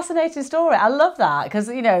such a fascinating story. I love that because,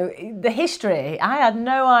 you know, the history, I had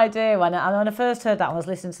no idea when I first heard that when I was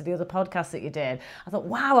listening to the other podcast that you did. I thought,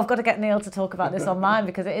 wow, I've got to get Neil to talk about this on mine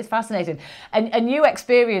because it is fascinating. And you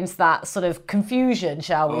experienced that sort of confusion,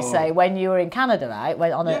 shall we say, when you were in Canada, right?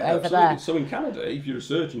 Over absolutely. there. So in Canada, if you're a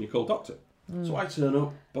surgeon, you're called doctor. So I turn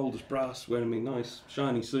up, bold as brass, wearing my nice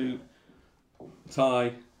shiny suit,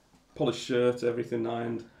 tie, polished shirt, everything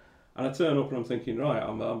ironed. And I turn up and I'm thinking, right,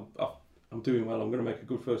 I'm doing well. I'm going to make a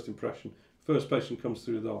good first impression. First patient comes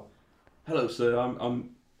through the door. Hello, sir. I'm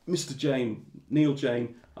Mr. Jain, Neil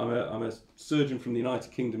Jain. I'm a surgeon from the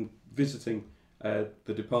United Kingdom visiting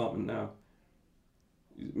the department now.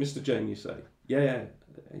 Mr. Jain, you say? Yeah.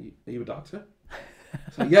 Are you a doctor?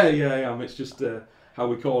 So, yeah, I am. It's just how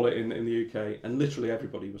we call it in the UK. And literally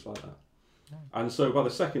everybody was like that. And so by the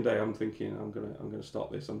second day, I'm thinking, I'm gonna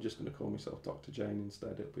stop this. I'm just gonna call myself Dr. Jain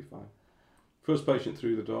instead. It'll be fine. First patient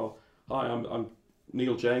through the door. Hi, I'm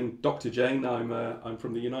Neil Jain, Dr. Jain. I'm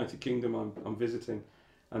from the United Kingdom. I'm visiting,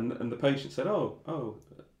 and the patient said, oh,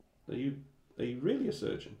 are you really a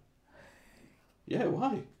surgeon? Yeah,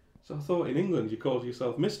 why? So I thought in England you called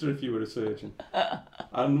yourself Mister if you were a surgeon.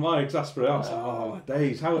 And my exasperation, I was like, oh my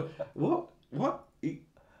days, what?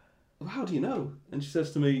 How do you know? And she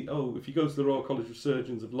says to me, oh, if you go to the Royal College of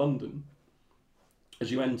Surgeons of London,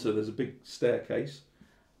 as you enter, there's a big staircase,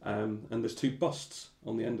 and there's 2 busts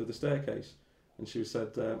on the end of the staircase. And she said,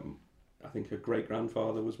 I think her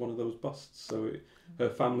great-grandfather was one of those busts, so her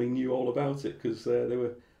family knew all about it because they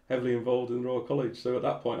were heavily involved in the Royal College. So at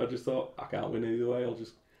that point, I just thought, I can't win either way. I'll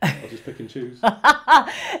just pick and choose.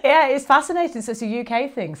 Yeah, it's fascinating. So it's a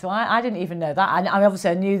UK thing. So I didn't even know that.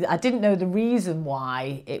 I didn't know the reason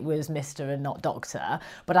why it was Mr. and not Doctor,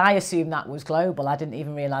 but I assumed that was global. I didn't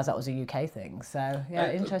even realise that was a UK thing. So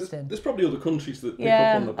yeah, interesting. There's probably other countries that pick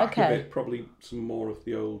up on the back of it. Probably some more of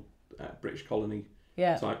the old British colony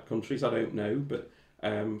type countries. I don't know, but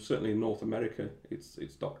certainly in North America,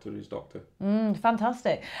 it's doctor is doctor.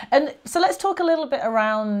 Fantastic. And so let's talk a little bit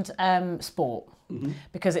around sport.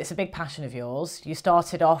 Because it's a big passion of yours. You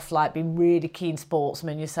started off like being really keen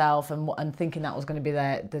sportsman yourself and thinking that was going to be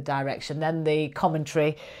the direction. Then the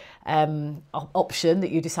commentary option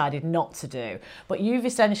that you decided not to do. But you've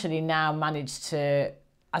essentially now managed to,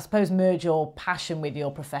 I suppose, merge your passion with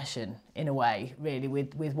your profession in a way, really,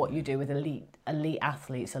 with what you do with elite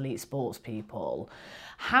athletes, elite sports people.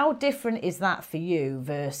 How different is that for you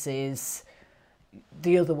versus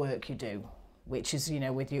the other work you do, which is,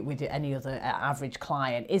 with any other average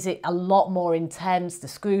client? Is it a lot more intense, the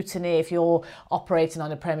scrutiny, if you're operating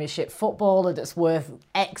on a Premiership footballer that's worth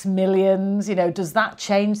X millions, does that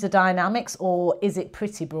change the dynamics, or is it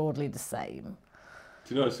pretty broadly the same?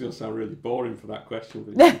 Do you know, it's going to sound really boring for that question,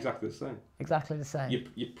 but it's exactly the same. Exactly the same.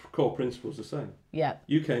 Your core principle's the same. Yeah.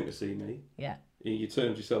 You came to see me. Yeah. You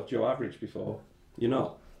termed yourself Joe Average before. You're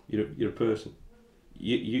not. You're a person.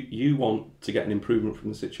 You want to get an improvement from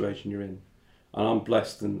the situation you're in. And I'm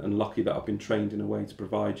blessed and lucky that I've been trained in a way to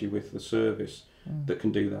provide you with the service that can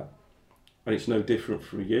do that. And it's no different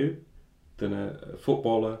for you than a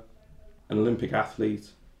footballer, an Olympic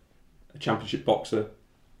athlete, a championship boxer.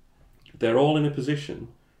 They're all in a position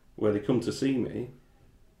where they come to see me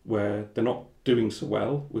where they're not doing so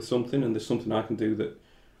well with something, and there's something I can do that,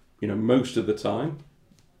 most of the time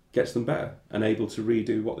gets them better and able to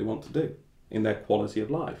redo what they want to do in their quality of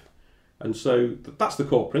life. And so that's the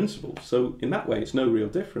core principle. So in that way, it's no real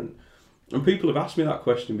different. And people have asked me that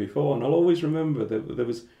question before, and I'll always remember that there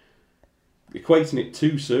was, equating it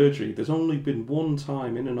to surgery, there's only been one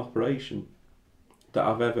time in an operation that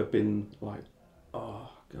I've ever been like, oh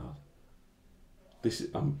God,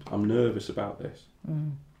 I'm nervous about this.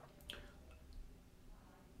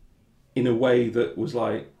 In a way that was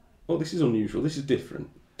like, oh, this is unusual, this is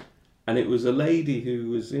different. And it was a lady who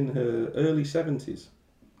was in her early 70s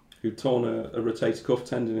who'd torn a rotator cuff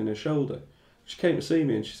tendon in her shoulder. She came to see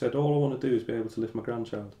me and she said, all I want to do is be able to lift my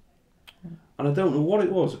grandchild. And I don't know what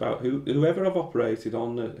it was about whoever I've operated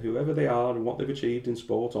on, whoever they are and what they've achieved in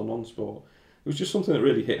sport or non-sport. It was just something that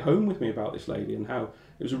really hit home with me about this lady and how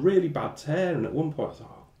it was a really bad tear. And at one point I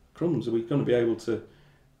thought, oh, crumbs, are we going to be able to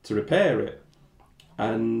repair it?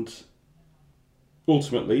 And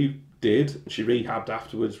ultimately did. She rehabbed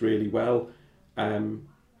afterwards really well. And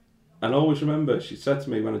I always remember she said to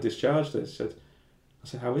me when I discharged her, I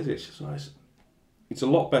said, how is it? She said, it's a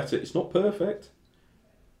lot better. It's not perfect,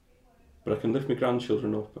 but I can lift my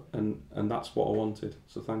grandchildren up, and that's what I wanted.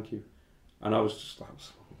 So thank you. And I was just like,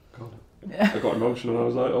 oh God, I got emotional. I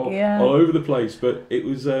was like, all over the place. But it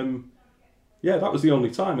was, that was the only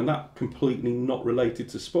time, and that completely not related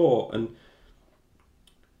to sport. And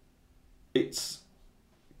it's,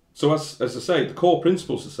 so as I say, the core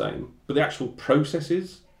principle's the same, but the actual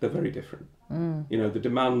processes, they're very different. The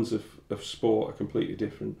demands of sport are completely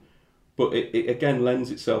different. But it again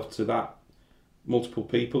lends itself to that multiple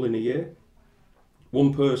people in a year.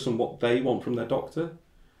 One person, what they want from their doctor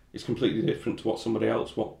is completely different to what somebody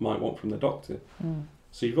else might want from their doctor.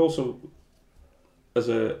 So you've also, as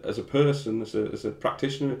a person, as a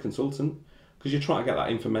practitioner, a consultant, because you're trying to get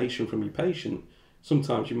that information from your patient,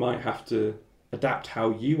 sometimes you might have to adapt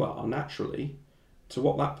how you are naturally to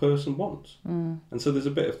what that person wants. And so there's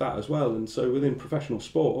a bit of that as well. And so within professional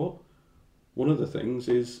sport, one of the things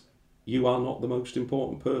is you are not the most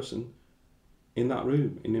important person in that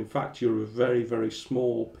room. And in fact, you're a very, very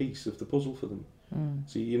small piece of the puzzle for them.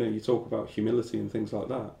 So, you talk about humility and things like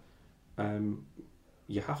that.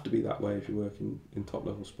 You have to be that way if you work in top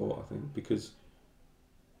level sport, I think, because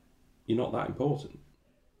you're not that important.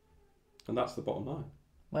 And that's the bottom line.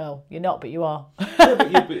 Well, you're not, but you are. Well,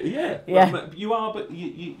 you are, but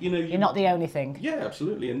you're not the only thing. Yeah,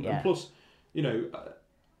 absolutely. And plus,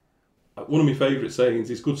 one of my favourite sayings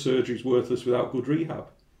is good surgery is worthless without good rehab.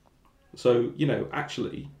 So,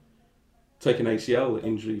 actually, take an ACL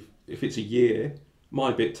injury, if it's a year,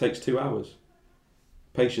 my bit takes 2 hours.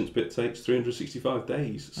 Patient's bit takes 365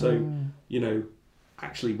 days. So,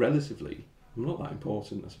 actually, relatively, I'm not that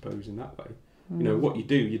important, I suppose, in that way. You know, what you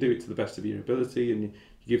do it to the best of your ability, and you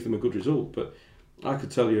give them a good result. But I could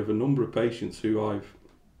tell you of a number of patients who I've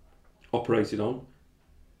operated on.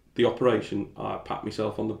 The operation, I pat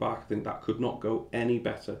myself on the back. I think that could not go any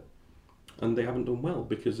better, and they haven't done well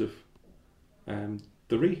because of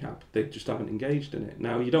the rehab. They just haven't engaged in it.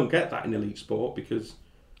 Now, you don't get that in elite sport because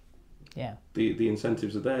the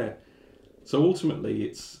incentives are there. So ultimately,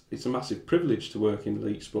 it's a massive privilege to work in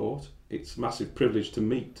elite sport. It's a massive privilege to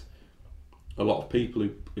meet a lot of people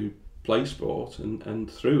who play sport,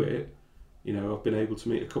 and through it, you know, I've been able to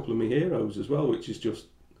meet a couple of my heroes as well, which is just,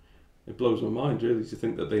 it blows my mind really to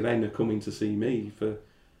think that they then are coming to see me for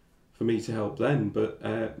me to help them. But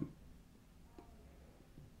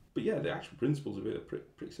yeah, the actual principles of it are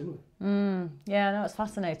pretty similar. Yeah, no, it's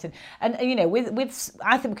fascinating. And you know, with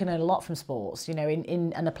I think we can learn a lot from sports, you know,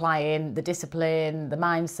 in and applying the discipline, the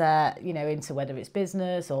mindset, you know, into whether it's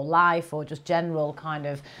business or life or just general kind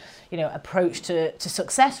of, you know, approach to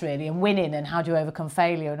success really, and winning, and how do you overcome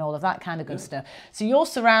failure and all of that kind of good stuff. So you're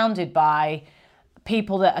surrounded by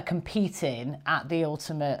people that are competing at the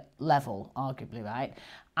ultimate level, arguably, right?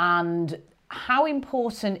 And how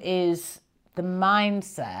important is the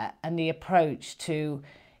mindset and the approach to,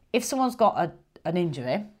 if someone's got an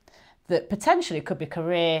injury that potentially could be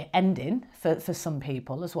career ending for some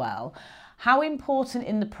people as well, how important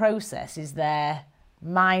in the process is their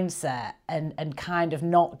mindset and kind of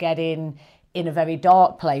not getting in a very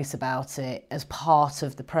dark place about it as part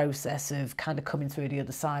of the process of kind of coming through the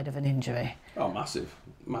other side of an injury? Oh, massive.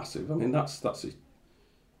 I mean, that's it.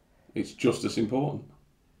 It's just as important.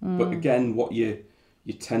 But again, what you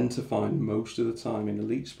tend to find most of the time in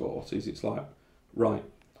elite sport is it's like, right,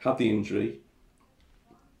 had the injury,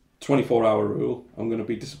 24-hour rule, I'm going to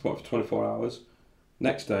be disappointed for 24 hours.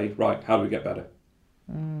 Next day, right, how do we get better?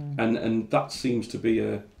 And that seems to be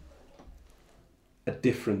a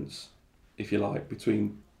difference, if you like,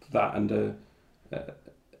 between that and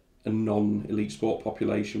a non-elite sport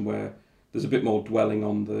population where there's a bit more dwelling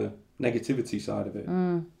on the negativity side of it.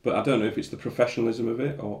 But I don't know if it's the professionalism of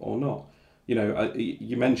it or not. You know,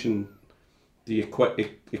 you mentioned the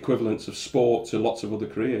equivalence of sport to lots of other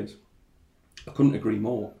careers. I couldn't agree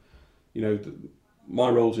more. You know, my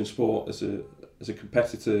roles in sport as a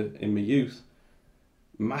competitor in my youth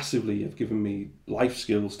massively have given me life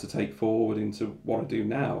skills to take forward into what I do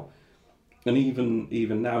now. And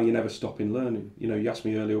even now, you never stop in learning. You know, you asked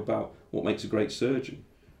me earlier about what makes a great surgeon.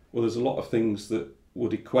 Well, there's a lot of things that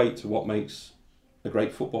would equate to what makes a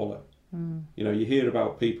great footballer. You know, you hear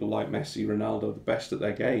about people like Messi, Ronaldo, the best at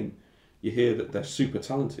their game. You hear that they're super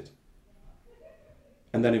talented.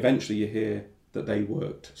 And then eventually you hear that they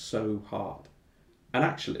worked so hard. And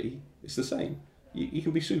actually, it's the same. You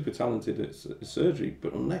can be super talented at surgery,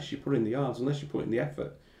 but unless you put in the hours, unless you put in the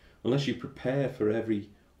effort, unless you prepare for every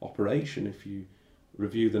operation, if you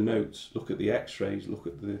review the notes, look at the x-rays, look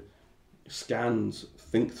at the scans,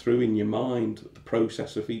 think through in your mind the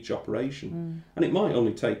process of each operation. And it might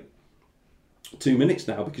only take 2 minutes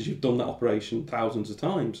now because you've done that operation thousands of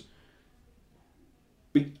times.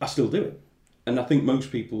 But I still do it. And I think most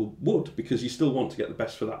people would, because you still want to get the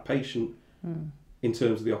best for that patient in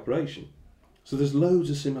terms of the operation. So there's loads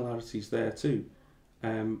of similarities there too.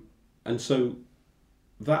 And so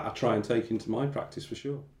that I try and take into my practice for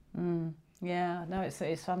sure. Yeah, no,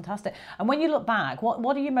 it's fantastic. And when you look back,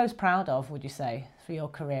 what are you most proud of, would you say, for your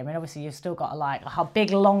career? I mean, obviously you've still got a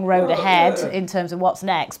big long road ahead in terms of what's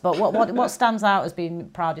next, but what stands out as being the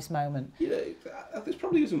proudest moment? Yeah, there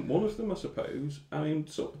probably isn't one of them, I suppose. I mean,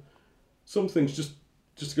 some things, just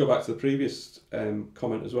to go back to the previous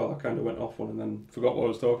comment as well, I kind of went off one and then forgot what I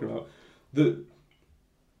was talking about. The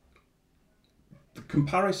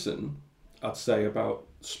comparison, I'd say, about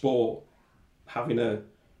sport having an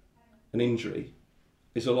injury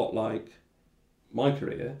is a lot like my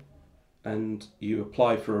career, and you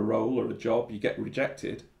apply for a role or a job, you get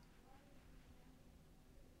rejected,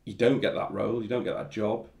 you don't get that role, you don't get that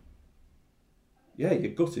job, yeah,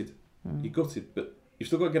 you're gutted, but you've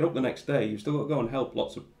still got to get up the next day, you've still got to go and help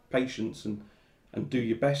lots of patients and do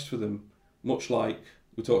your best for them, much like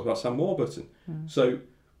we talked about Sam Warburton. So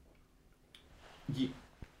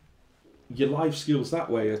your life skills that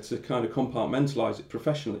way are to kind of compartmentalise it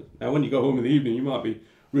professionally. Now, when you go home in the evening, you might be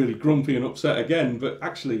really grumpy and upset again, but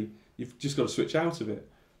actually, you've just got to switch out of it.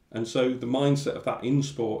 And so the mindset of that in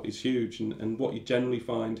sport is huge. And what you generally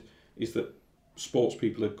find is that sports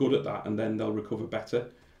people are good at that, and then they'll recover better.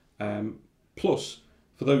 Plus,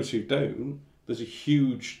 for those who don't, there's a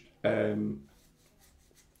huge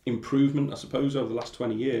improvement, I suppose, over the last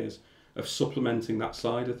 20 years of supplementing that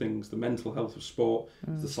side of things, the mental health of sport,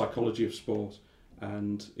 the psychology of sport,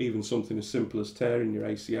 and even something as simple as tearing your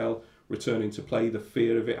ACL, returning to play, the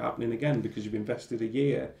fear of it happening again because you've invested a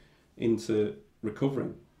year into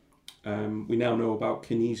recovering. We now know about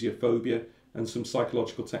kinesiophobia and some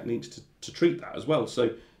psychological techniques to treat that as well.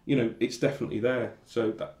 So, you know, it's definitely there.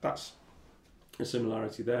 So that's a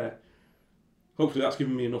similarity there. Hopefully that's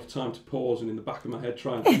given me enough time to pause and in the back of my head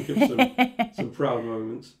try and think of some proud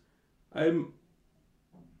moments.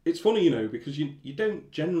 It's funny, you know, because you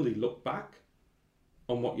don't generally look back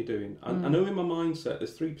on what you're doing. I know in my mindset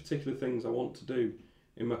there's 3 particular things I want to do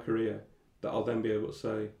in my career that I'll then be able to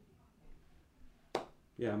say,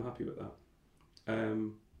 yeah, I'm happy with that.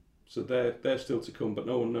 So they're still to come, but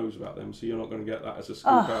no one knows about them, so you're not going to get that as a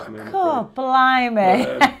scoop out of me. Oh, God, blimey.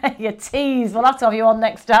 But, you tease. We'll have to have you on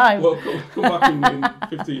next time. Well, come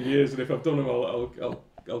back in 15 years, and if I've done them,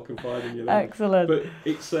 I'll confide in you then. Excellent. But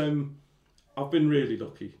it's I've been really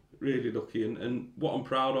lucky, and what I'm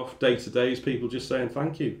proud of day to day is people just saying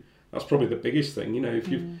thank you. That's probably the biggest thing, you know. If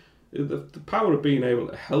the power of being able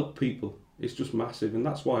to help people is just massive, and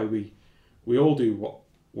that's why we all do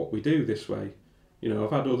what we do this way. You know,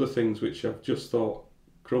 I've had other things which I've just thought,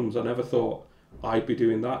 crumbs, I never thought I'd be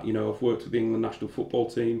doing that. You know, I've worked with the England national football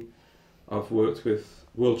team. I've worked with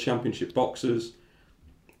World Championship boxers.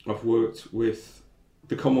 I've worked with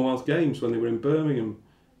the Commonwealth Games when they were in Birmingham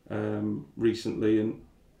recently.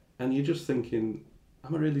 And you're just thinking,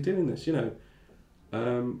 am I really doing this, you know?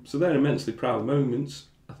 So they're immensely proud moments.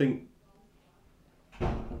 I think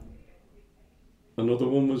another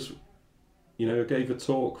one was, you know, I gave a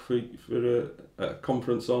talk for a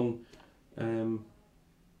conference on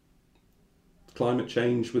climate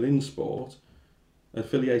change within sport,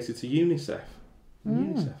 affiliated to UNICEF.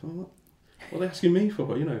 UNICEF, what are they asking me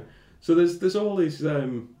for? You know, so there's all these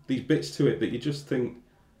bits to it that you just think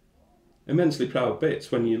immensely proud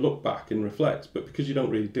bits when you look back and reflect. But because you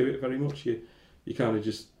don't really do it very much, you kind of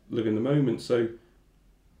just live in the moment. So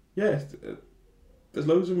yeah, there's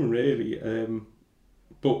loads of them really,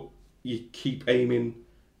 but you keep aiming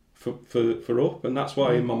for up, and that's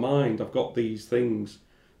why in my mind I've got these things,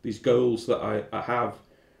 these goals that I have,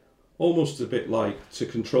 almost a bit like to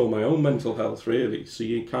control my own mental health really, so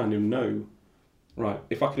you kind of know, right,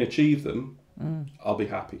 if I can achieve them, I'll be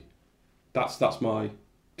happy. That's my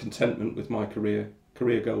contentment with my career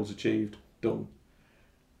goals achieved, done.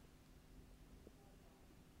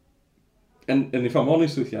 And if I'm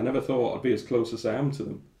honest with you, I never thought I'd be as close as I am to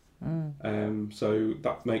them. So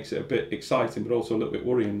that makes it a bit exciting, but also a little bit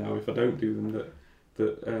worrying now if I don't do them.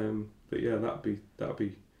 That yeah, that'd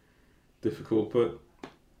be difficult. But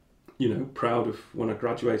you know, proud of when I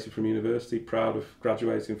graduated from university, proud of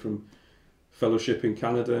graduating from fellowship in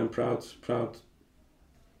Canada, and proud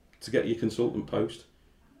to get your consultant post.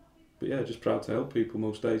 But yeah, just proud to help people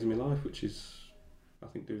most days of my life, which is, I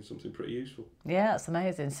think, doing something pretty useful. Yeah, that's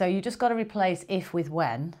amazing. So you just got to replace if with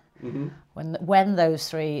when. Mm-hmm. When those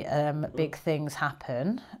 3 big things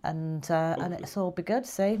happen, and it's all be good.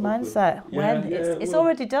 See, mindset. It's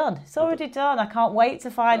already done. It's already done. I can't wait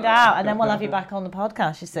to find out, and then we'll have you back on the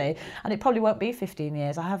podcast. You see, and it probably won't be 15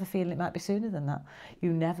 years. I have a feeling it might be sooner than that.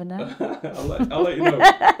 You never know. I'll let you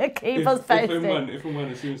know. Keep us posted. If and when,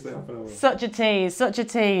 as soon as they happen. Such a tease.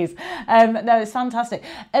 No, it's fantastic.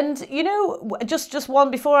 And you know, just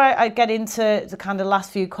one before I get into the kind of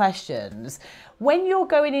last few questions. When you're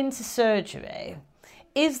going into surgery,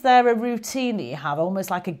 is there a routine that you have,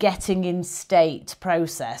 almost like a getting in state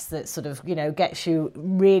process that sort of, you know, gets you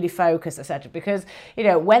really focused, etc.? Because, you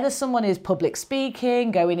know, whether someone is public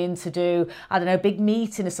speaking, going in to do, I don't know, a big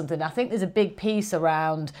meeting or something, I think there's a big piece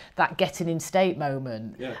around that getting in state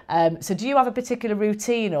moment. Yeah. So do you have a particular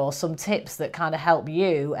routine or some tips that kind of help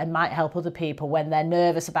you and might help other people when they're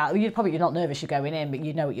nervous about, you're not nervous you're going in, but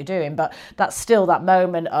you know what you're doing, but that's still that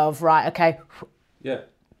moment of, right, okay. Yeah.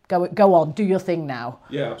 Go on, do your thing now.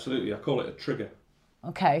 Yeah, absolutely. I call it a trigger.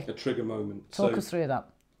 Okay. A trigger moment. Talk us through that.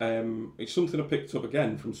 It's something I picked up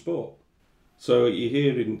again from sport. So you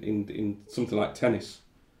hear in something like tennis,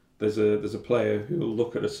 there's a player who will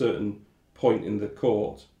look at a certain point in the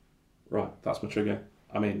court. Right, that's my trigger.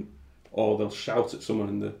 I'm in. Or they'll shout at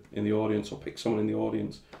someone in the audience, or pick someone in the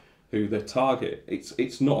audience who their target.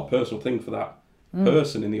 It's not a personal thing for that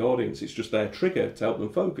person in the audience. It's just their trigger to help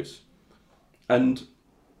them focus. And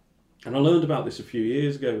I learned about this a few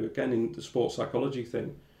years ago, again in the sports psychology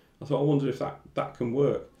thing. I thought, I wonder if that can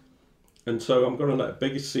work. And so I'm going to let a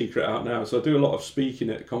biggest secret out now. So I do a lot of speaking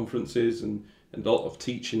at conferences and a lot of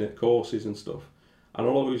teaching at courses and stuff. And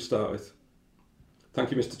I'll always start with, thank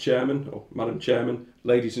you, Mr. Chairman, or Madam Chairman,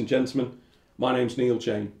 ladies and gentlemen, my name's Neil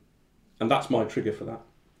Jain. And that's my trigger for that.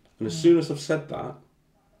 And as soon as I've said that,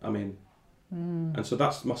 I'm in. And so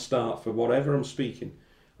that's my start for whatever I'm speaking.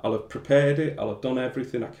 I'll have prepared it, I'll have done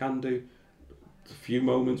everything I can do. A few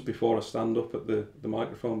moments before I stand up at the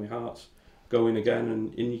microphone, my heart's going again,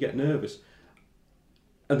 and you get nervous.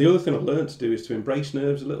 And the other thing I've learned to do is to embrace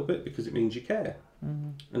nerves a little bit, because it means you care.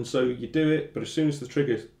 And so you do it, but as soon as the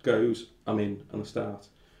trigger goes, I'm in and I start.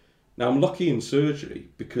 Now, I'm lucky in surgery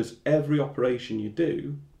because every operation you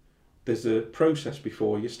do, there's a process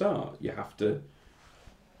before you start. You have to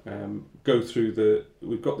go through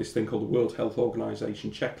we've got this thing called the World Health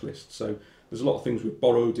Organization checklist. So there's a lot of things we've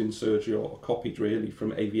borrowed in surgery or copied really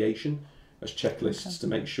from aviation as checklists to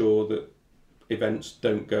make sure that events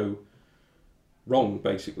don't go wrong,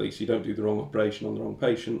 basically. So you don't do the wrong operation on the wrong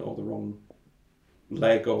patient or the wrong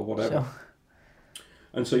leg or whatever. Sure.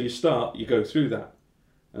 And so you go through that.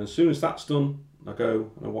 And as soon as that's done, I go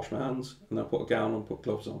and I wash my hands and I put a gown on, put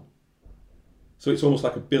gloves on. So it's almost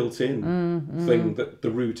like a built-in thing that the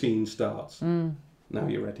routine starts. Now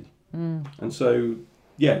you're ready. And so,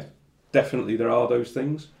 yeah, definitely there are those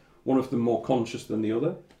things. One of them more conscious than the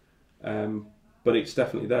other. But it's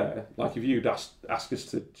definitely there. Like if you'd ask us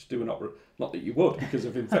to just do an operation, not that you would because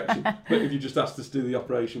of infection, but if you just asked us to do the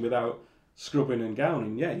operation without scrubbing and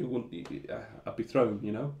gowning, yeah, you wouldn't. I'd be thrown,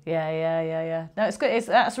 you know. Yeah. No, it's good.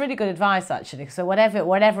 That's really good advice, actually. So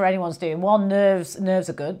whatever anyone's doing, nerves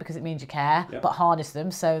are good because it means you care, but harness them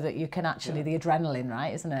so that you can actually the adrenaline,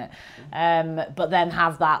 right, isn't it? But then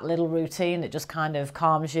have that little routine that just kind of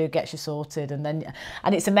calms you, gets you sorted, and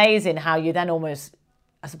it's amazing how you then almost,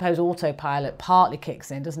 I suppose, autopilot partly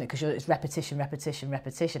kicks in, doesn't it? Because it's repetition.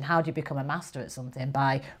 How do you become a master at something?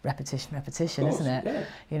 By repetition, isn't it? Yeah.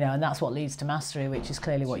 You know, and that's what leads to mastery, which is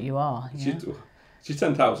clearly what you are. It's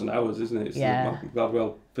 10,000 hours, isn't it? It's the Malcolm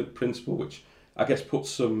Gladwell principle, which I guess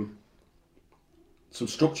puts some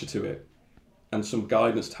structure to it and some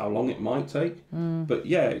guidance to how long it might take. But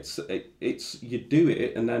yeah, it's you do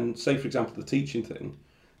it, and then say, for example, the teaching thing.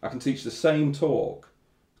 I can teach the same talk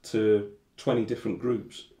to 20 different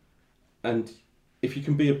groups, and if you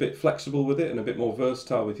can be a bit flexible with it and a bit more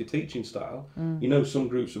versatile with your teaching style, you know, some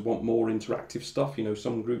groups would want more interactive stuff, you know,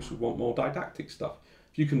 some groups would want more didactic stuff.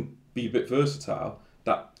 If you can be a bit versatile,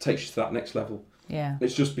 that takes you to that next level.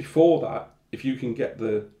 It's just before that, if you can get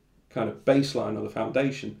the kind of baseline or the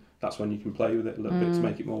foundation, that's when you can play with it a little bit to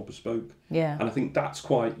make it more bespoke. And I think that's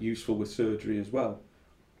quite useful with surgery as well.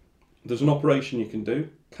 There's an operation you can do.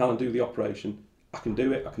 Can I do the operation? I can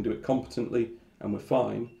do it competently, and we're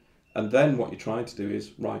fine. And then what you're trying to do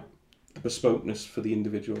is, right, the bespokeness for the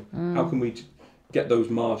individual. How can we get those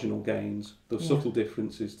marginal gains, those subtle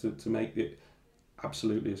differences to make it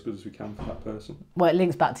absolutely as good as we can for that person? Well, it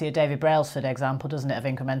links back to your David Brailsford example, doesn't it, of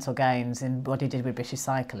incremental gains in what he did with British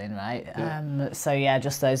cycling, right?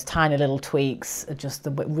 Just those tiny little tweaks,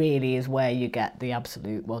 really is where you get the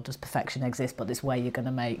absolute, well, does perfection exist, but it's where you're going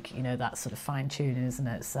to make, you know, that sort of fine tuning, isn't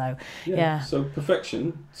it? So, So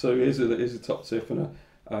perfection, so here's a top tip, and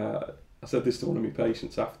I said this to one of my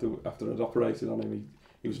patients after I'd operated on him.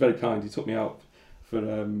 He was very kind. He took me out for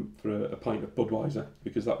a pint of Budweiser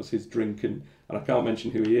because that was his drink, and I can't mention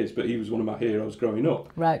who he is, but he was one of my heroes growing up.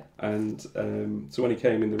 Right. And so when he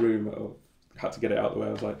came in the room, I had to get it out of the way.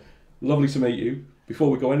 I was like, "Lovely to meet you. Before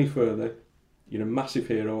we go any further, you're a massive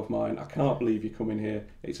hero of mine. I can't believe you come in here.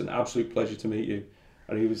 It's an absolute pleasure to meet you."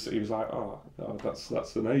 And he was like, "Oh,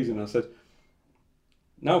 that's amazing." And I said,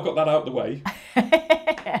 "Now I've got that out of the way,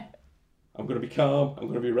 I'm going to be calm, I'm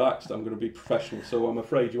going to be relaxed, I'm going to be professional, so I'm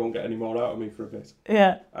afraid you won't get any more out of me for a bit."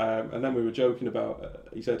 And then we were joking about,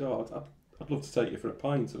 he said, "Oh, I'd love to take you for a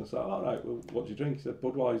pint." And I said, "All right, well, what do you drink?" He said,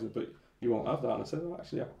 "Budweiser, but you won't have that." And I said, "Oh,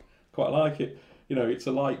 actually, I quite like it. You know, it's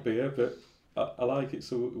a light beer, but I like it."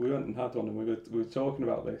 So we went and had one, and we were talking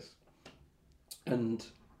about this. And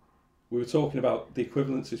we were talking about the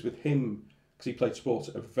equivalences with him, because he played sport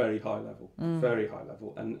at a very high level,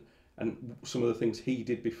 and some of the things he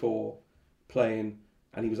did before playing,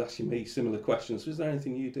 and he was asking me similar questions. "Is there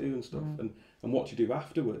anything you do and stuff, and what do you do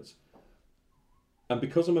afterwards?" And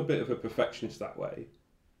because I'm a bit of a perfectionist that way,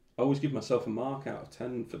 I always give myself a mark out of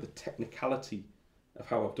 10 for the technicality of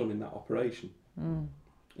how I've done in that operation. And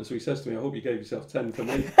so he says to me, "I hope you gave yourself 10 for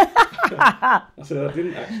me." I said, "I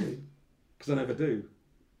didn't actually, because I never do,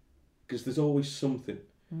 because there's always something.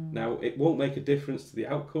 Now, it won't make a difference to the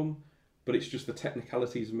outcome, but it's just the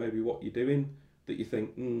technicalities of maybe what you're doing that you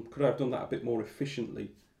think, could I have done that a bit more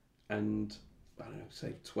efficiently, and I don't know,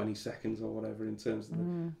 say 20 seconds or whatever in terms of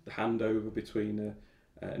the handover between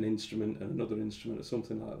an instrument and another instrument or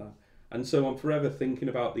something like that." And so I'm forever thinking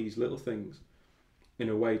about these little things in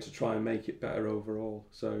a way to try and make it better overall.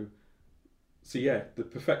 So yeah, the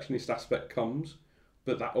perfectionist aspect comes,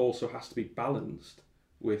 but that also has to be balanced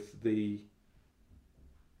with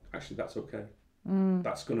actually that's okay.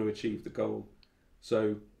 that's going to achieve the goal.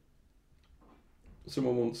 So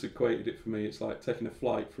someone once equated it for me, it's like taking a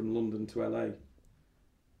flight from London to LA.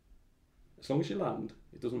 As long as you land,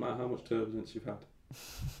 it doesn't matter how much turbulence you've had.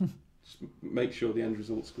 Just make sure the end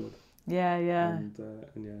result's good. Yeah, yeah. And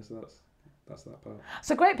yeah, so that's that part.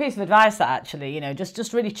 It's a great piece of advice, that, actually,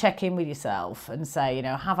 just really check in with yourself and say,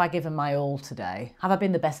 have I given my all today? Have I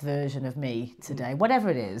been the best version of me today? Whatever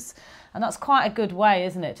it is. And that's quite a good way,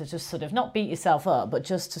 isn't it, to just sort of not beat yourself up, but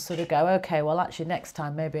just to sort of go, okay, well, actually next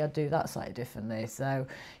time maybe I'll do that slightly differently. So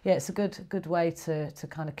yeah, it's a good way to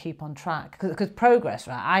kind of keep on track. Because progress,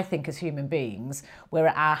 right, I think as human beings, we're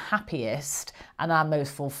at our happiest and our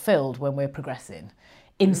most fulfilled when we're progressing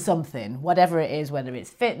in something, whatever it is, whether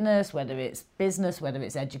it's fitness, whether it's business, whether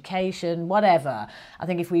it's education, whatever. I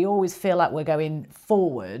think if we always feel like we're going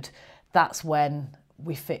forward, that's when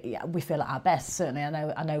we feel at our best. Certainly,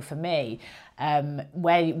 I know for me,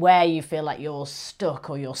 where you feel like you're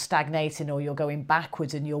stuck or you're stagnating or you're going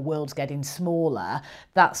backwards and your world's getting smaller,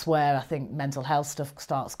 that's where I think mental health stuff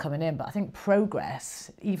starts coming in. But I think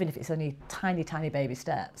progress, even if it's only tiny baby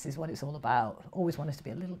steps, is what it's all about. Always want us to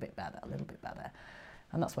be a little bit better.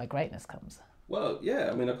 And that's where greatness comes. Well, yeah,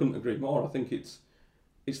 I mean, I couldn't agree more. I think it's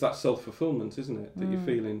that self-fulfillment, isn't it? That you're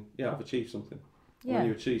feeling, yeah, I've achieved something. Yeah. When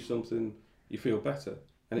you achieve something, you feel better.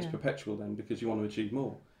 And it's perpetual then, because you want to achieve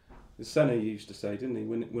more. Senna used to say, didn't he,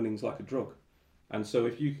 winning's like a drug. And so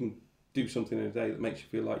if you can do something in a day that makes you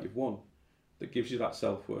feel like you've won, that gives you that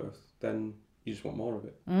self-worth, then you just want more of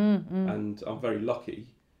it. And I'm very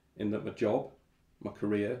lucky in that my job, my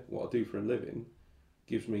career, what I do for a living,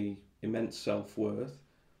 gives me immense self-worth.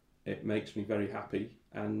 It makes me very happy,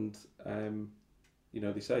 and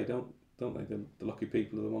they say, don't they, the lucky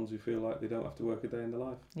people are the ones who feel like they don't have to work a day in their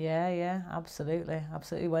life. Yeah, absolutely.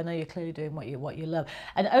 Well, no, you're clearly doing what you love.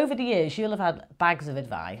 And over the years, you'll have had bags of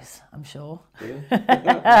advice, I'm sure.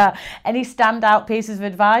 Yeah. Any standout pieces of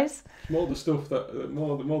advice? More the stuff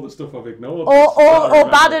I've ignored. Or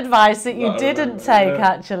bad advice that you didn't take,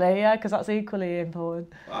 actually, because that's equally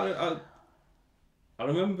important. I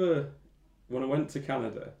remember when I went to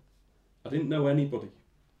Canada, I didn't know anybody,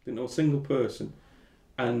 didn't know a single person,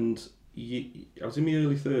 and I was in my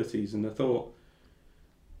early 30s, and I thought,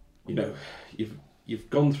 you've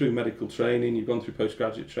gone through medical training, you've gone through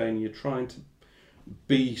postgraduate training, you're trying to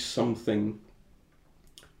be something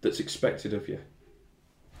that's expected of you,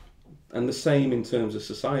 and the same in terms of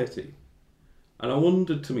society. And I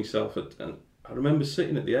wondered to myself, and I remember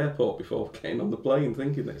sitting at the airport before getting on the plane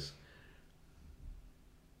thinking this,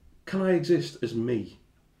 can I exist as me?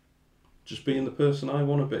 Just being the person I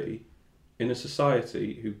want to be in a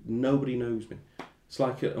society who nobody knows me. It's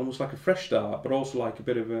like almost like a fresh start, but also like a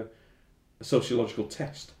bit of a sociological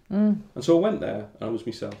test. And so I went there and I was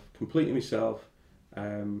myself, completely myself,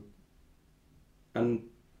 and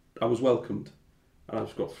I was welcomed. And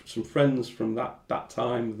I've got some friends from that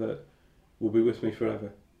time that will be with me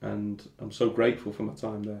forever. And I'm so grateful for my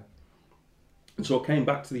time there. And so I came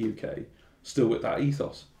back to the UK, still with that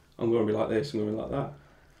ethos. I'm going to be like this, I'm going to be like that.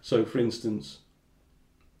 So, for instance,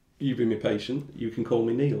 you be my patient, you can call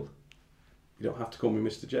me Neil. You don't have to call me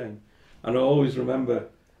Mr. Jain. And I always remember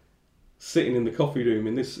sitting in the coffee room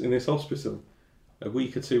in this hospital a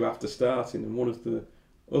week or two after starting, and one of the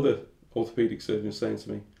other orthopaedic surgeons saying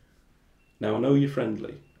to me, now I know you're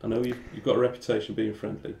friendly, I know you've got a reputation of being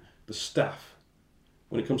friendly. The staff,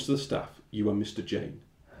 when it comes to the staff, you are Mr. Jain.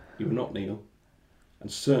 You are not Neil.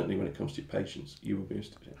 And certainly when it comes to your patients, you will be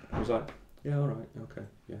Mr. Jain. I was like, yeah, all right, okay,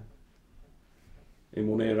 yeah. In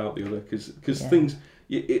one ear, out the other, because things,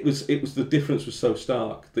 it was the difference was so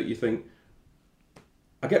stark that you think,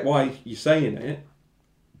 I get why you're saying it,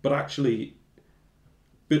 but actually,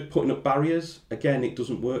 putting up barriers, again, it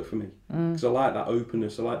doesn't work for me. Because I like that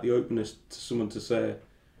openness. I like the openness to someone to say,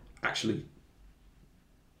 actually,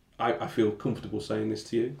 I feel comfortable saying this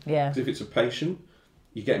to you. Yeah. Because if it's a patient,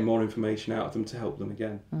 you're getting more information out of them to help them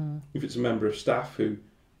again. If it's a member of staff who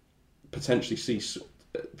potentially sees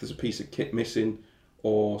there's a piece of kit missing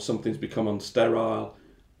or something's become unsterile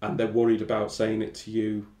and they're worried about saying it to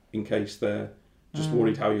you in case they're just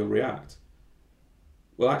worried how you'll react.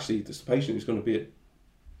 Well, actually, it's the patient who's going to be at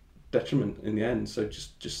detriment in the end, so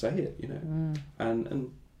just say it,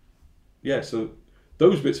 And yeah, so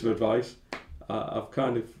those bits of advice I've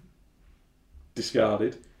kind of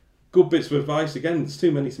discarded. Good bits of advice, again, there's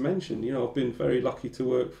too many to mention. I've been very lucky to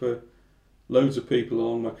work for loads of people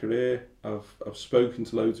along my career. I've spoken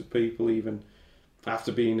to loads of people, even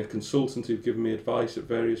after being a consultant, who've given me advice at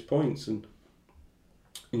various points, and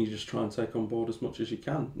you just try and take on board as much as you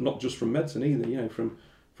can, not just from medicine either,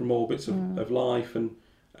 from all bits of life, and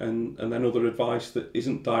and then other advice that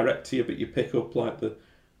isn't direct to you, but you pick up, like the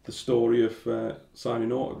story of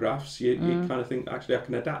signing autographs. You kind of think, actually, I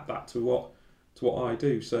can adapt that to what I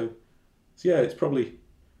do. So yeah, it's probably.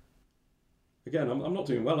 Again, I'm not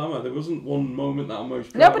doing well, am I? There wasn't one moment that I'm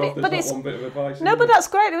most proud of. There's not one bit of advice. No, but that's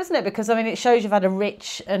great, isn't it? Because, I mean, it shows you've had a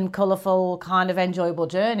rich and colourful, kind of enjoyable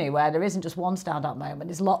journey where there isn't just one stand-up moment.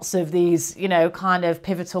 There's lots of these, you know, kind of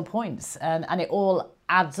pivotal points. And it all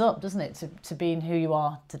adds up, doesn't it, to being who you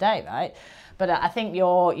are today, right? But I think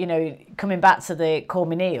you're, you know, coming back to the Call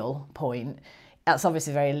Me Neil point, that's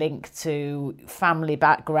obviously very linked to family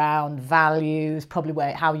background, values,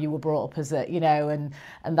 probably how you were brought up as a, you know, and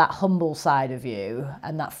that humble side of you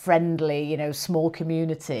and that friendly, you know, small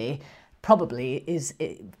community probably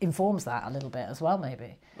it informs that a little bit as well,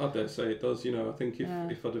 maybe. I dare say it does. You know, I think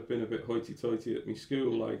if I'd have been a bit hoity-toity at my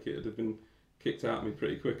school, like, it'd have been kicked out of me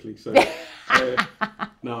pretty quickly. So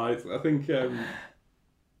no, I think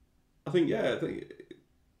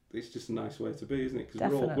it's just a nice way to be, isn't it?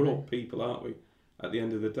 Because we're all people, aren't we? At the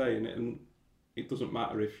end of the day, and it doesn't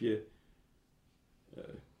matter if you're a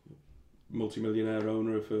multi-millionaire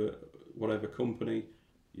owner of whatever company,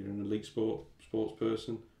 you're an elite sports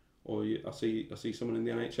person, or I see someone in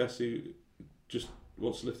the NHS who just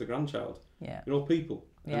wants to lift a grandchild. Yeah, you're all people,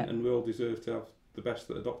 and we all deserve to have the best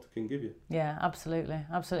that a doctor can give you. Yeah, absolutely.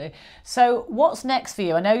 So what's next for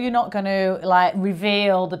you? I know you're not going to like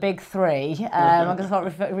reveal the big three. I'm going to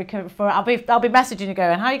I'll be messaging you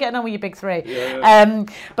going, how are you getting on with your big three? Yeah.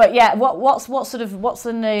 But yeah, what's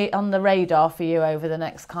on the radar for you over the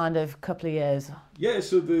next kind of couple of years? Yeah,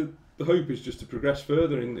 so the hope is just to progress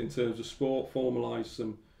further in terms of sport, formalise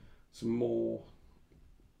some more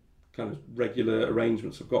kind of regular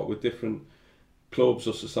arrangements I've got with different clubs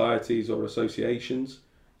or societies or associations.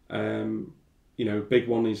 You know, big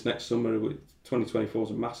one is next summer. 2024 is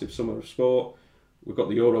a massive summer of sport. We've got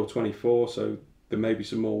the Euro 24, so there may be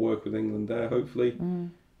some more work with England there, hopefully.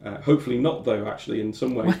 Hopefully not, though, actually, in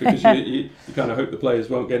some ways, because you kind of hope the players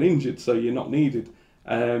won't get injured, so you're not needed.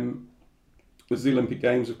 There's the Olympic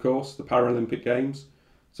Games, of course, the Paralympic Games.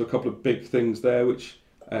 So a couple of big things there, which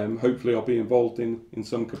hopefully I'll be involved in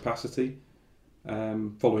some capacity.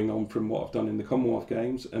 Following on from what I've done in the Commonwealth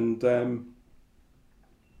Games, and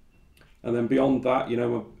then beyond that, you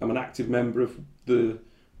know, I'm an active member of the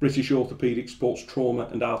British Orthopaedic Sports Trauma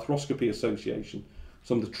and Arthroscopy Association,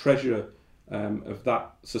 so I'm the treasurer of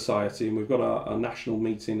that society, and we've got our national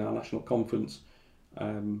meeting, our national conference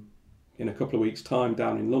in a couple of weeks' time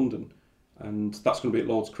down in London, and that's going to be at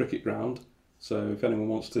Lord's Cricket Ground. So if anyone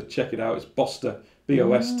wants to check it out, it's Bosta,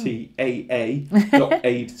 bostaa.ac.uk.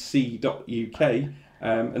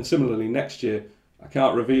 And similarly, next year, I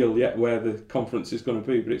can't reveal yet where the conference is going to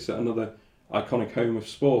be, but it's at another iconic home of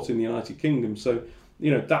sport in the United Kingdom. So,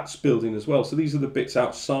 you know, that's building as well. So these are the bits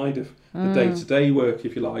outside of the day-to-day work,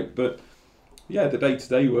 if you like. But yeah, the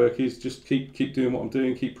day-to-day work is just keep doing what I'm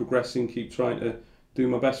doing, keep progressing, keep trying to do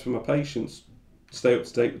my best for my patients, stay up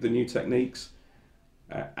to date with the new techniques,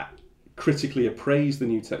 critically appraise the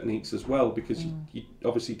new techniques as well, because you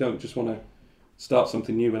obviously don't just want to start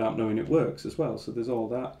something new without knowing it works as well. So there's all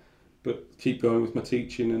that, but keep going with my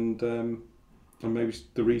teaching and maybe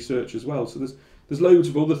the research as well. So there's loads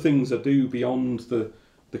of other things I do beyond the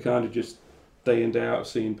kind of just day in, day out of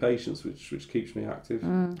seeing patients, which keeps me active.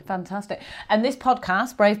 Fantastic. And this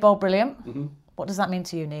podcast, Brave, Bold, Brilliant, what does that mean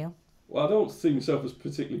to you, Neil? Well, I don't see myself as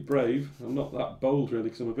particularly brave. I'm not that bold, really,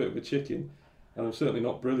 because I'm a bit of a chicken. And I'm certainly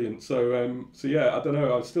not brilliant. So yeah, I don't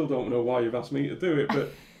know. I still don't know why you've asked me to do it, but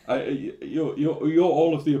you're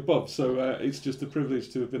all of the above. So it's just a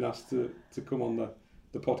privilege to have been asked to come on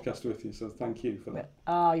the podcast with you. So thank you for that.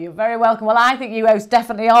 Oh, you're very welcome. Well, I think you hosts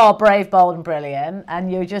definitely are brave, bold, and brilliant, and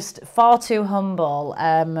you're just far too humble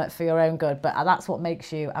for your own good. But that's what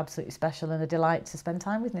makes you absolutely special and a delight to spend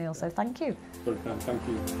time with, Neil. So thank you. Very kind. Thank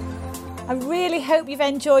you. I really hope you've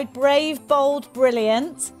enjoyed Brave, Bold,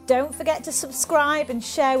 Brilliant. Don't forget to subscribe and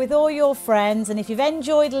share with all your friends. And if you've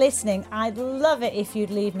enjoyed listening, I'd love it if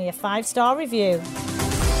you'd leave me a 5-star review.